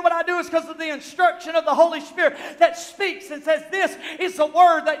I can do what I do is because of the instruction of the Holy Spirit that speaks and says, this is the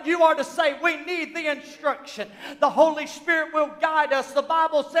word that you are to say. We need the instruction. The Holy Spirit will guide us. The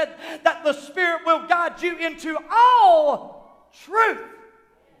Bible said that the Spirit will guide you into all truth.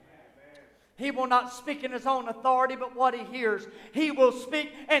 He will not speak in His own authority, but what He hears, He will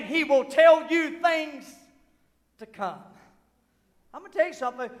speak, and He will tell you things to come. I'm going to tell you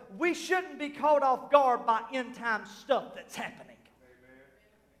something. We shouldn't be caught off guard by end time stuff that's happening.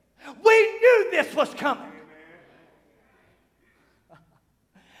 Amen. We knew this was coming.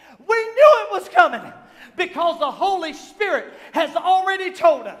 We knew it was coming because the Holy Spirit has already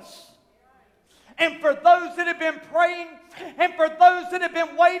told us. And for those that have been praying and for those that have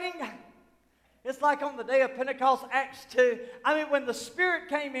been waiting, it's like on the day of Pentecost, Acts 2. I mean, when the Spirit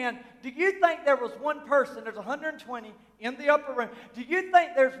came in, do you think there was one person, there's 120 in the upper room, do you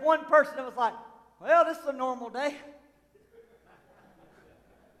think there's one person that was like, well, this is a normal day?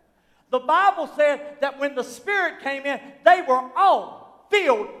 The Bible said that when the Spirit came in, they were all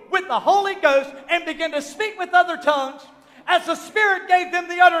filled with the Holy Ghost and began to speak with other tongues as the Spirit gave them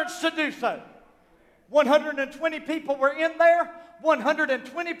the utterance to do so. 120 people were in there.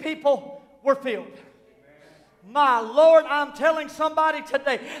 120 people were filled. My Lord, I'm telling somebody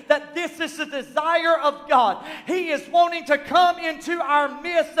today that this is the desire of God. He is wanting to come into our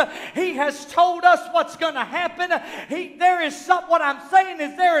midst. He has told us what's going to happen. What I'm saying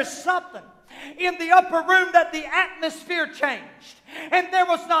is there is something in the upper room that the atmosphere changed. And there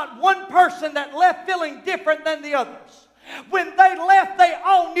was not one person that left feeling different than the others. When they left, they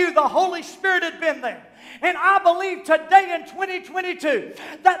all knew the Holy Spirit had been there. And I believe today in 2022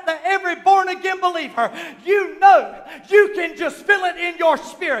 that every born-again believer, you know, you can just feel it in your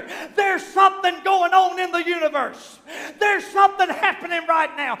spirit. There's something going on in the universe. There's something happening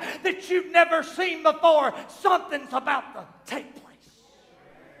right now that you've never seen before. Something's about to take place.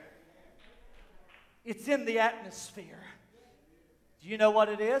 It's in the atmosphere. Do you know what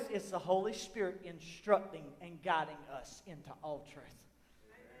it is? It's the Holy Spirit instructing and guiding us into all truth.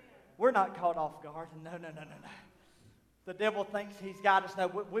 We're not caught off guard. No. The devil thinks he's got us.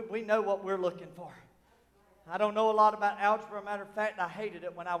 No, we know what we're looking for. I don't know a lot about algebra. Matter of fact, I hated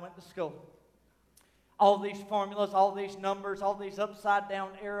it when I went to school. All these formulas, all these numbers, all these upside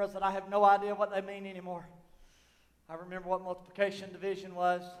down arrows that I have no idea what they mean anymore. I remember what multiplication division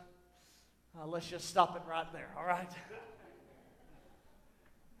was. Let's just stop it right there, all right?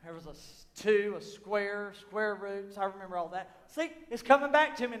 There was a 2, a square roots. I remember all that. See, it's coming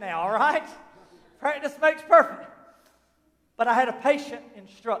back to me now, all right? Practice makes perfect. But I had a patient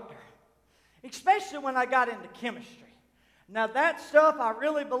instructor, especially when I got into chemistry. Now that stuff, I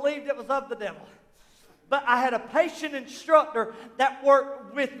really believed it was of the devil. But I had a patient instructor that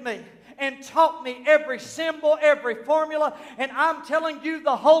worked with me and taught me every symbol, every formula. And I'm telling you,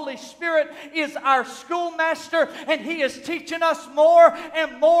 the Holy Spirit is our schoolmaster, and He is teaching us more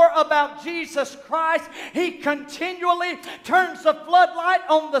and more about Jesus Christ. He continually turns the floodlight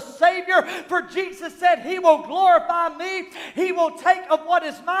on the Savior, for Jesus said, He will glorify me. He will take of what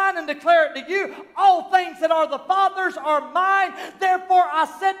is mine and declare it to you. All things that are the Father's are mine. Therefore,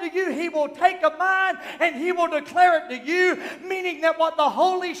 I said to you, He will take of mine and He will declare it to you, meaning that what the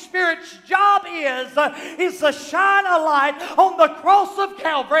Holy Spirit's job is to shine a light on the cross of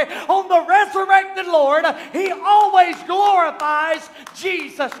Calvary, on the resurrected Lord. He always glorifies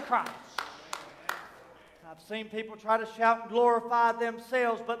Jesus Christ. I've seen people try to shout and glorify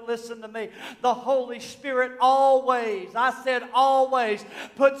themselves, but listen to me. The Holy Spirit always, I said always,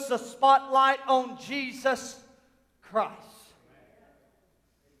 puts the spotlight on Jesus Christ.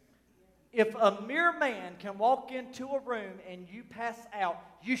 If a mere man can walk into a room and you pass out,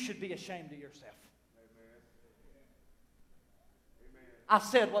 you should be ashamed of yourself. Amen. I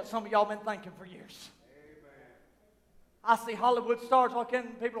said what some of y'all been thinking for years. Amen. I see Hollywood stars walk in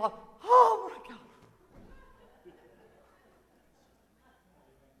and people are like, oh my God.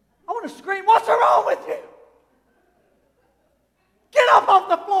 I want to scream, what's wrong with you? Get up off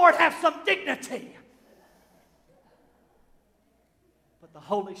the floor and have some dignity. The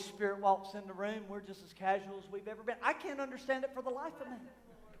Holy Spirit walks in the room, we're just as casual as we've ever been. I can't understand it for the life of me.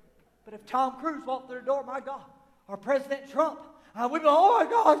 But if Tom Cruise walked through the door, my God, or President Trump, we'd be like, oh my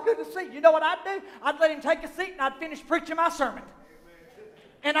God, it's good to see you. You know what I'd do? I'd let him take a seat and I'd finish preaching my sermon.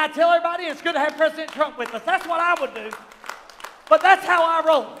 And I'd tell everybody it's good to have President Trump with us. That's what I would do. But that's how I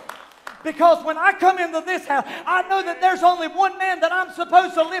roll. Because when I come into this house, I know that there's only one man that I'm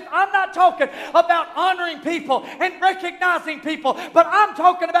supposed to lift. I'm not talking about honoring people and recognizing people, but I'm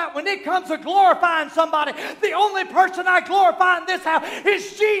talking about when it comes to glorifying somebody, the only person I glorify in this house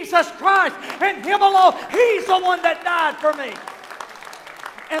is Jesus Christ and Him alone. He's the one that died for me.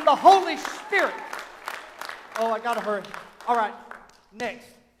 And the Holy Spirit. Oh, I got to hurry. All right, next.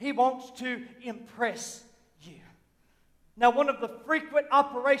 He wants to impress you. Now, one of the frequent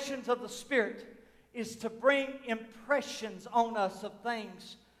operations of the Spirit is to bring impressions on us of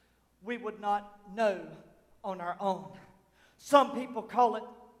things we would not know on our own. Some people call it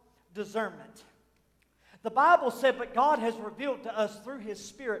discernment. The Bible said, but God has revealed to us through His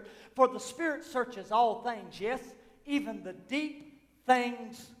Spirit, for the Spirit searches all things, yes, even the deep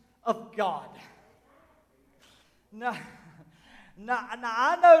things of God. Now,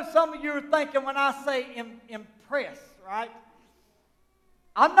 I know some of you are thinking when I say impress, right?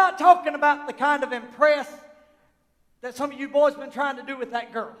 I'm not talking about the kind of impress that some of you boys been trying to do with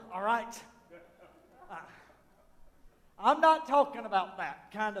that girl, all right? I'm not talking about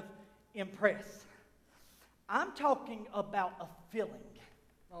that kind of impress. I'm talking about a feeling.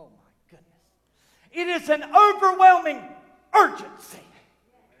 Oh my goodness. It is an overwhelming urgency.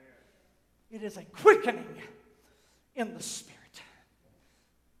 It is a quickening in the Spirit.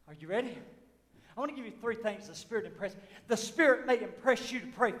 Are you ready? I want to give you 3 things the Spirit impresses. The Spirit may impress you to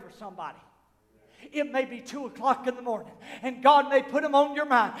pray for somebody. It may be 2 o'clock in the morning, and God may put them on your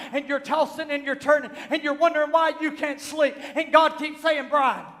mind, and you're tossing and you're turning, and you're wondering why you can't sleep, and God keeps saying,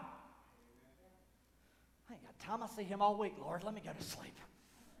 Brian, I ain't got time. I see him all week, Lord. Let me go to sleep.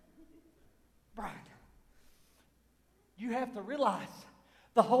 Brian, you have to realize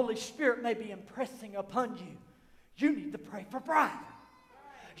the Holy Spirit may be impressing upon you. You need to pray for Brian.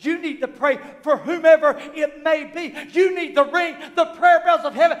 You need to pray for whomever it may be. You need to ring the prayer bells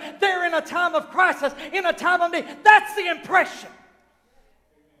of heaven. They're in a time of crisis, in a time of need. That's the impression.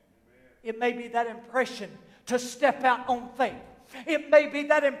 It may be that impression to step out on faith. It may be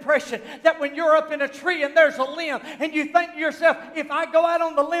that impression that when you're up in a tree and there's a limb and you think to yourself, if I go out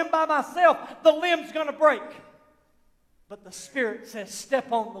on the limb by myself, the limb's going to break. But the Spirit says,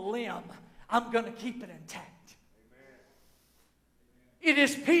 step on the limb. I'm going to keep it intact. It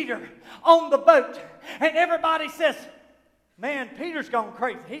is Peter on the boat, and everybody says, man, Peter's gone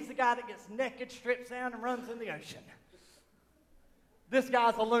crazy. He's the guy that gets naked, strips down, and runs in the ocean. This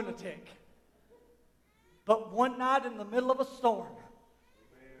guy's a lunatic. But one night in the middle of a storm,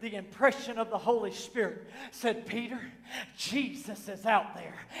 the impression of the Holy Spirit said, Peter, Jesus is out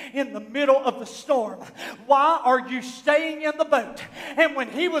there in the middle of the storm. Why are you staying in the boat? And when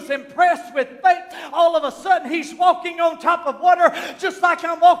he was impressed with faith, all of a sudden he's walking on top of water just like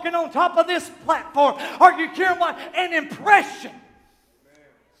I'm walking on top of this platform. Are you hearing what? An impression.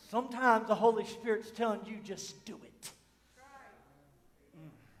 Sometimes the Holy Spirit's telling you just do it.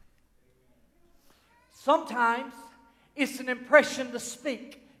 Sometimes It's an impression to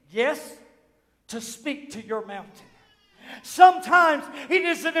speak. Yes, to speak to your mountain. Sometimes it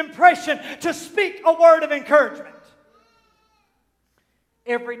is an impression to speak a word of encouragement.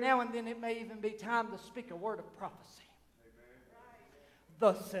 Every now and then it may even be time to speak a word of prophecy.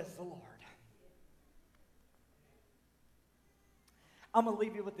 Thus says the Lord. I'm going to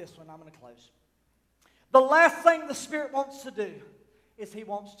leave you with this one. I'm going to close. The last thing the Spirit wants to do is He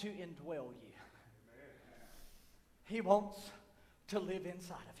wants to indwell you. He wants to live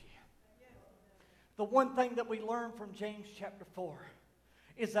inside of you. The one thing that we learn from James chapter 4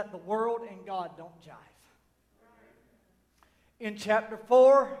 is that the world and God don't jive. In chapter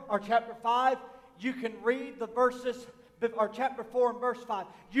 4 or chapter 5, you can read the verses, or chapter 4 and verse 5,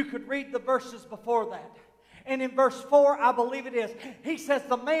 you could read the verses before that. And in verse 4, I believe it is, he says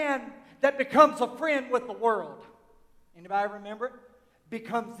the man that becomes a friend with the world, anybody remember it?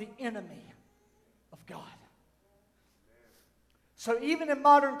 Becomes the enemy of God. So even in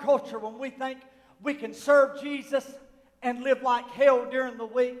modern culture, when we think we can serve Jesus and live like hell during the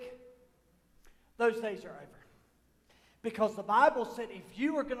week, those days are over. Because the Bible said if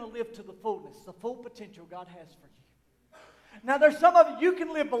you are going to live to the fullness, the full potential God has for you. Now there's some of you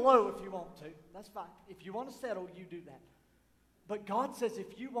can live below if you want to. That's fine. If you want to settle, you do that. But God says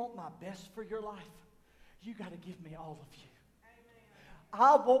if you want my best for your life, you got to give me all of you.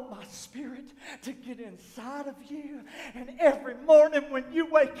 I want my Spirit to get inside of you. And every morning when you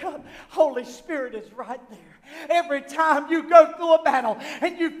wake up, Holy Spirit is right there. Every time you go through a battle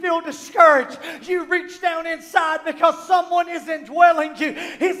and you feel discouraged, you reach down inside because someone is indwelling you.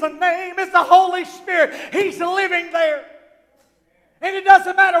 His name is the Holy Spirit. He's living there. And it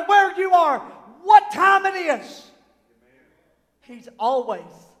doesn't matter where you are, what time it is. He's always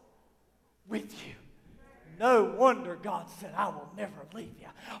with you. No wonder God said, I will never leave you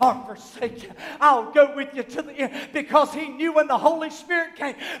or forsake you. I'll go with you to the end, because He knew when the Holy Spirit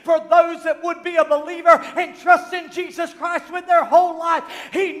came, for those that would be a believer and trust in Jesus Christ with their whole life,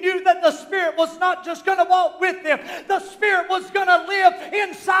 He knew that the Spirit was not just going to walk with them. The Spirit was going to live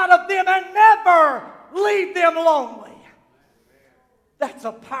inside of them and never leave them lonely. That's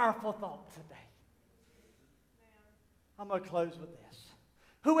a powerful thought today. I'm going to close with this.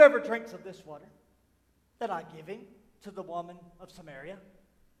 Whoever drinks of this water that I give him, to the woman of Samaria,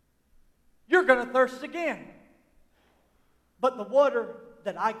 you're going to thirst again. But the water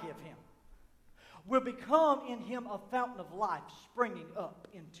that I give him will become in him a fountain of life, springing up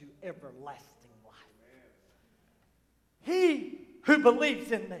into everlasting life. He who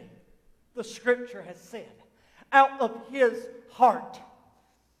believes in me, the Scripture has said, out of his heart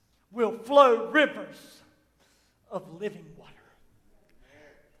will flow rivers of living water.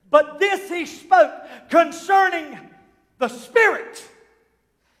 But this he spoke concerning the Spirit,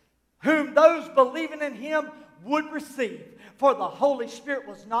 whom those believing in him would receive. For the Holy Spirit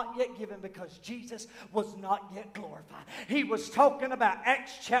was not yet given, because Jesus was not yet glorified. He was talking about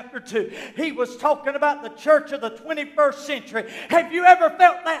Acts chapter 2. He was talking about the church of the 21st century. Have you ever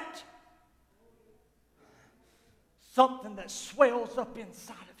felt that? Something that swells up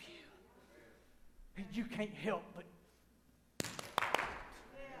inside of you. And you can't help but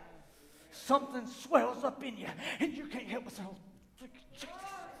something swells up in you, and you can't help but say, oh, Jesus.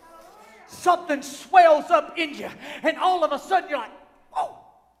 Something swells up in you, and all of a sudden you're like, oh.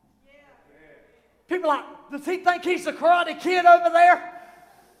 People are like, does he think he's the Karate Kid over there?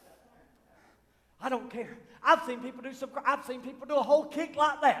 I don't care. I've seen people do a whole kick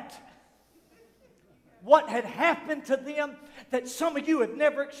like that. What had happened to them that some of you have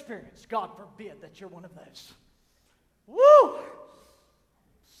never experienced, God forbid that you're one of those. Woo!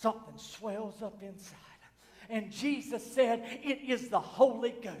 Something swells up inside. And Jesus said it is the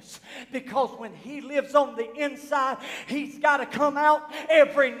Holy Ghost. Because when He lives on the inside, He's got to come out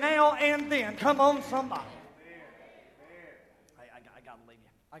every now and then. Come on, somebody. I got to leave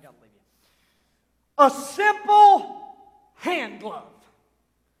you. I got to leave you. A simple hand glove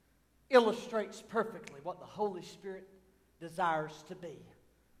illustrates perfectly what the Holy Spirit desires to be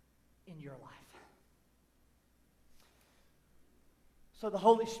in your life. So the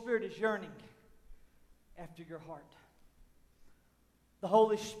Holy Spirit is yearning after your heart. The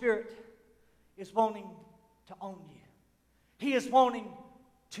Holy Spirit is wanting to own you. He is wanting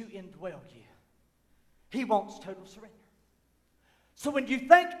to indwell you. He wants total surrender. So when you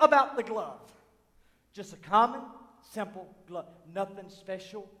think about the glove, just a common, simple glove. Nothing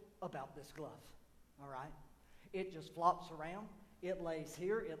special about this glove. All right? It just flops around. It lays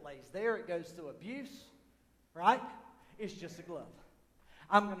here. It lays there. It goes through abuse. Right? It's just a glove.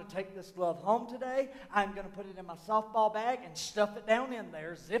 I'm going to take this glove home today. I'm going to put it in my softball bag and stuff it down in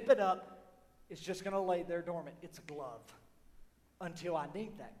there, zip it up. is just going to lay there dormant. It's a glove until I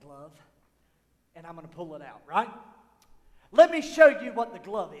need that glove, and I'm going to pull it out, right? Let me show you what the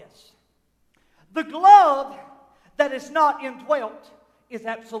glove is. The glove that is not indwelt is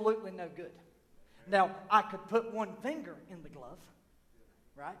absolutely no good. Now, I could put one finger in the glove,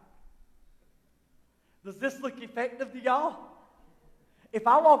 right? Does this look effective to y'all? If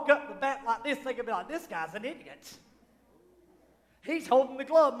I walk up the bat like this, they could be like, this guy's an idiot. He's holding the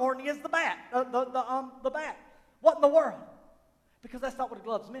glove more than he is the bat. The bat. What in the world? Because that's not what a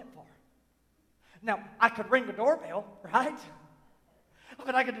glove's meant for. Now, I could ring the doorbell, right?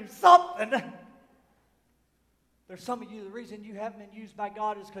 But I could do something. There's some of you, the reason you haven't been used by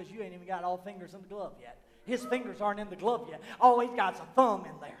God is because you ain't even got all fingers in the glove yet. His fingers aren't in the glove yet. All he's got is a thumb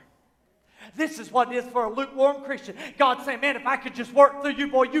in there. This is what it is for a lukewarm Christian. God's saying, man, if I could just work through you,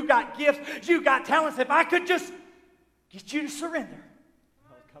 boy, you got gifts, you got talents. If I could just get you to surrender.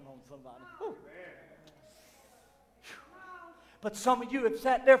 Oh, come on, somebody. Whew. But some of you have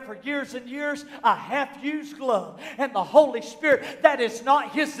sat there for years and years, a half-used glove. And the Holy Spirit, that is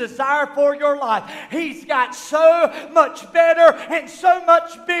not His desire for your life. He's got so much better and so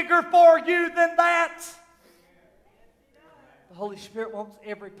much bigger for you than that. The Holy Spirit wants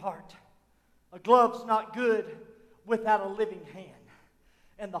every part. A glove's not good without a living hand.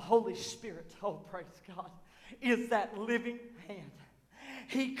 And the Holy Spirit, oh praise God, is that living hand.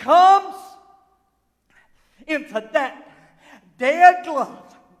 He comes into that dead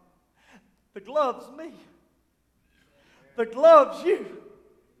glove. The glove's me. The glove's you.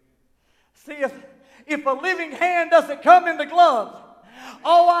 See, if a living hand doesn't come in the glove,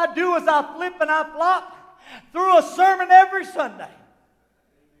 all I do is I flip and I flop through a sermon every Sunday.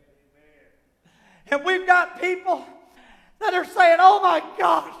 And we've got people that are saying, oh my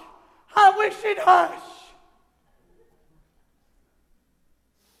gosh, I wish he'd hush.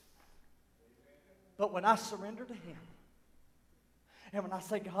 But when I surrender to Him, and when I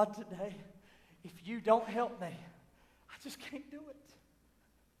say, God, today, if you don't help me, I just can't do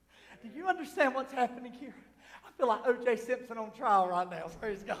it. Do you understand what's happening here? I feel like O.J. Simpson on trial right now.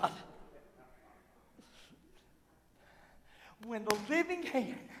 Praise God. When the living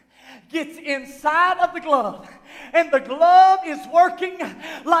hand gets inside of the glove, and the glove is working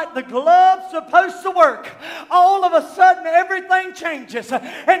like the glove's supposed to work, all of a sudden everything changes.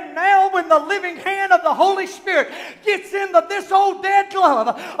 And now when the living hand of the Holy Spirit gets into this old dead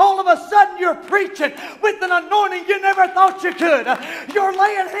glove, all of a sudden you're preaching with an anointing you never thought you could. You're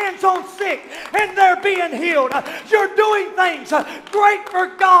laying hands on sick and they're being healed. You're doing things great for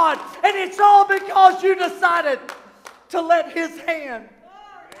God, and it's all because you decided to let His hand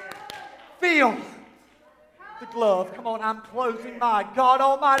feel the glove. Come on, I'm closing. My God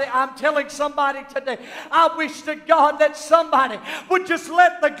Almighty, I'm telling somebody today, I wish to God that somebody would just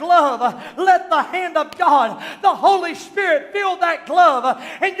let the glove, let the hand of God, the Holy Spirit fill that glove,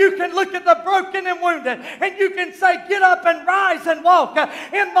 and you can look at the broken and wounded, and you can say, get up and rise and walk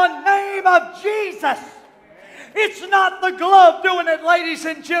in the name of Jesus. It's not the glove doing it, ladies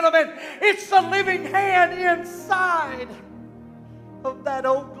and gentlemen. It's the living hand inside of that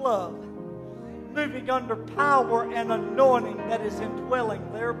old glove, moving under power and anointing that is indwelling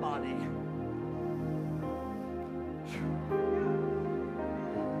their body.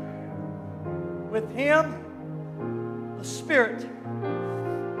 With Him, the Spirit,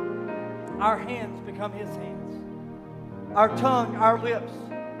 our hands become His hands. Our tongue, our lips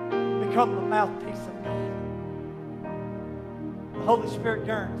become the mouthpiece of God. The Holy Spirit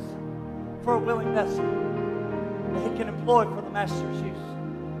yearns for a willing vessel that He can employ for the Master's use.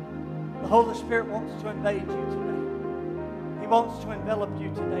 The Holy Spirit wants to invade you today. He wants to envelop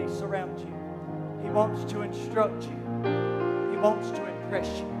you today, surround you. He wants to instruct you. He wants to impress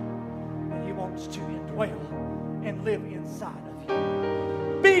you. And He wants to indwell and live inside of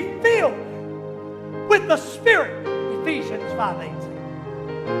you. Be filled with the Spirit, Ephesians 5:18.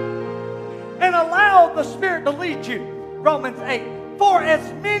 And allow the Spirit to lead you, Romans 8. For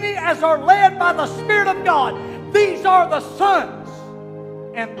as many as are led by the Spirit of God, these are the sons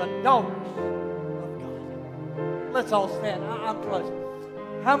and the daughters of God. Let's all stand. I'm closing.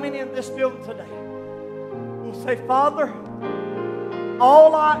 How many in this building today will say, Father,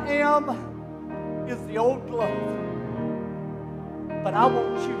 all I am is the old glove, but I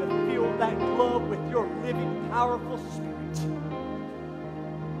want you to fill that glove with your living, powerful Spirit.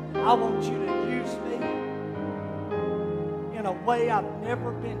 I want you to use me in a way I've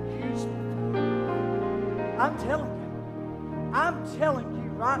never been used before. I'm telling you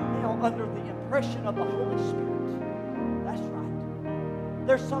right now, under the impression of the Holy Spirit. That's right.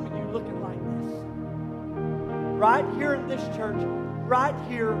 There's some of you looking like this. Right here in this church, right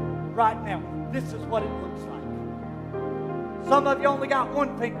here, right now. This is what it looks like. Some of you only got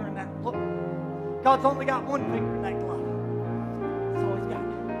one finger in that. Look, God's only got one finger in that glove. That's all He's got.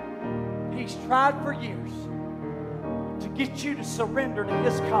 He's tried for years to get you to surrender to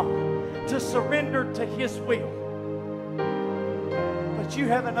His call, to surrender to His will. But you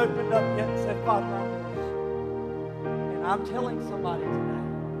haven't opened up yet and said, Father, I'm yours. And I'm telling somebody today,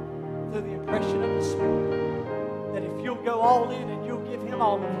 through the impression of the Spirit, that if you'll go all in and you'll give Him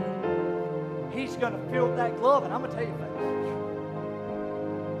all of you, He's going to fill that glove. And I'm going to tell you, folks,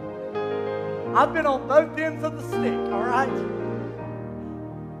 I've been on both ends of the stick, all right?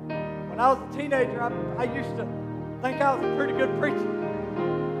 When I was a teenager, I used to think I was a pretty good preacher.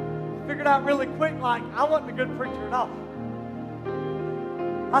 Figured out really quick, like, I wasn't a good preacher at all.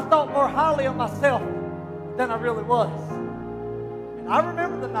 I thought more highly of myself than I really was. And I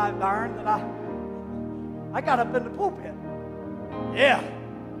remember the night, Byron, that I got up in the pulpit. Yeah.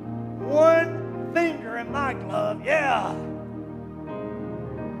 One finger in my glove, yeah.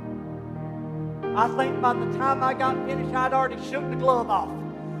 I think by the time I got finished, I'd already shook the glove off.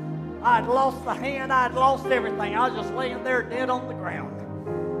 I'd lost the hand, I'd lost everything. I was just laying there dead on the ground.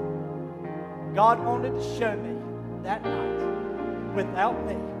 God wanted to show me that night, without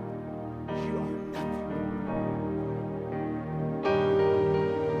me, you are nothing.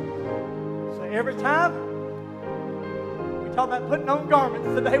 So every time we talk about putting on garments,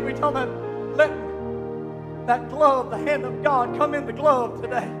 today we talk about letting that glove, the hand of God, come in the glove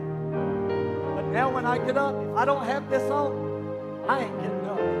today. But now when I get up, if I don't have this on, I ain't getting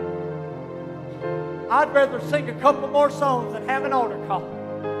up. I'd rather sing a couple more songs and have an altar call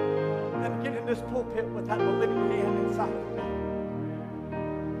than get in this pulpit without the living hand inside of me.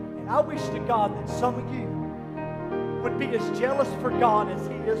 And I wish to God that some of you would be as jealous for God as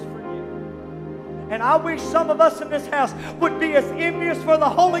He is for you. And I wish some of us in this house would be as envious for the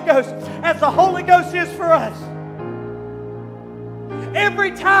Holy Ghost as the Holy Ghost is for us.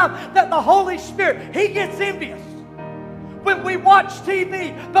 Every time that the Holy Spirit, He gets envious. When we watch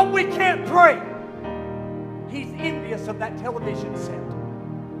TV, but we can't pray, He's envious of that television set.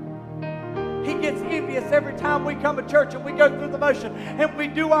 He gets envious every time we come to church and we go through the motion and we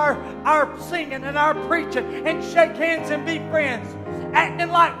do our singing and our preaching and shake hands and be friends, acting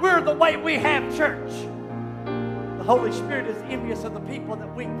like we're the way we have church. The Holy Spirit is envious of the people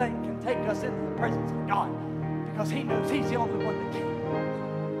that we think can take us into the presence of God, because He knows He's the only one that can.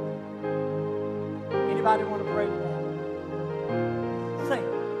 Anybody want to pray today? Sing.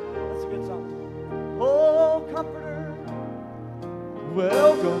 That's a good song. Oh, Comforter,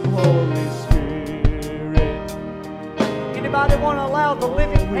 Welcome, Holy Spirit. anybody want to allow the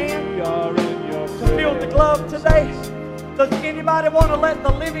living hand We are in your to fill the glove today? Does anybody want to let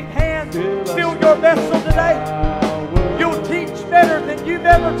the living hand fill your vessel today? You'll teach better than you've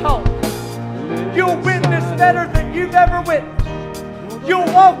ever taught. You'll witness better than you've ever witnessed. You'll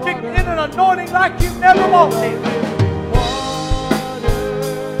walk in an anointing like you've never walked in.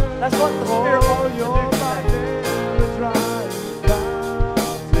 That's what the Spirit wants to do today.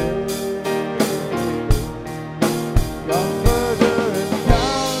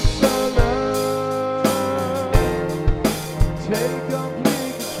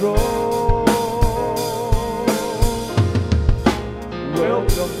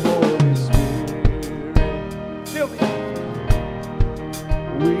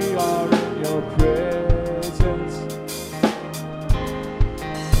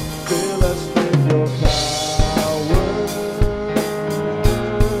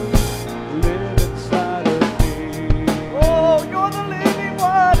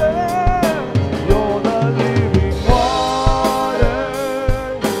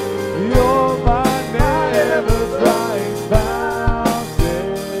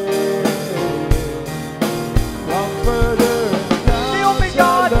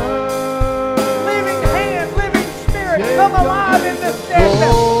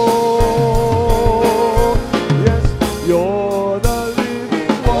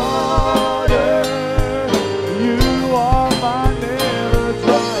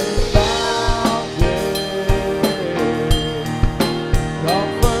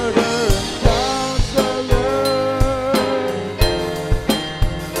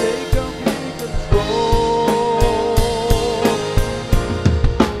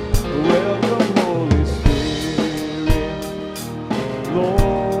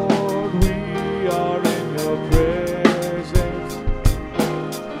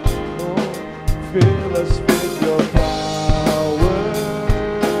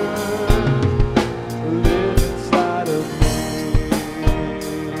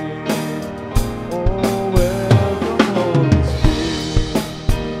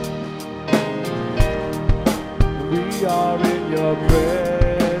 are in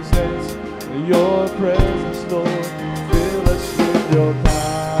your presence, Lord.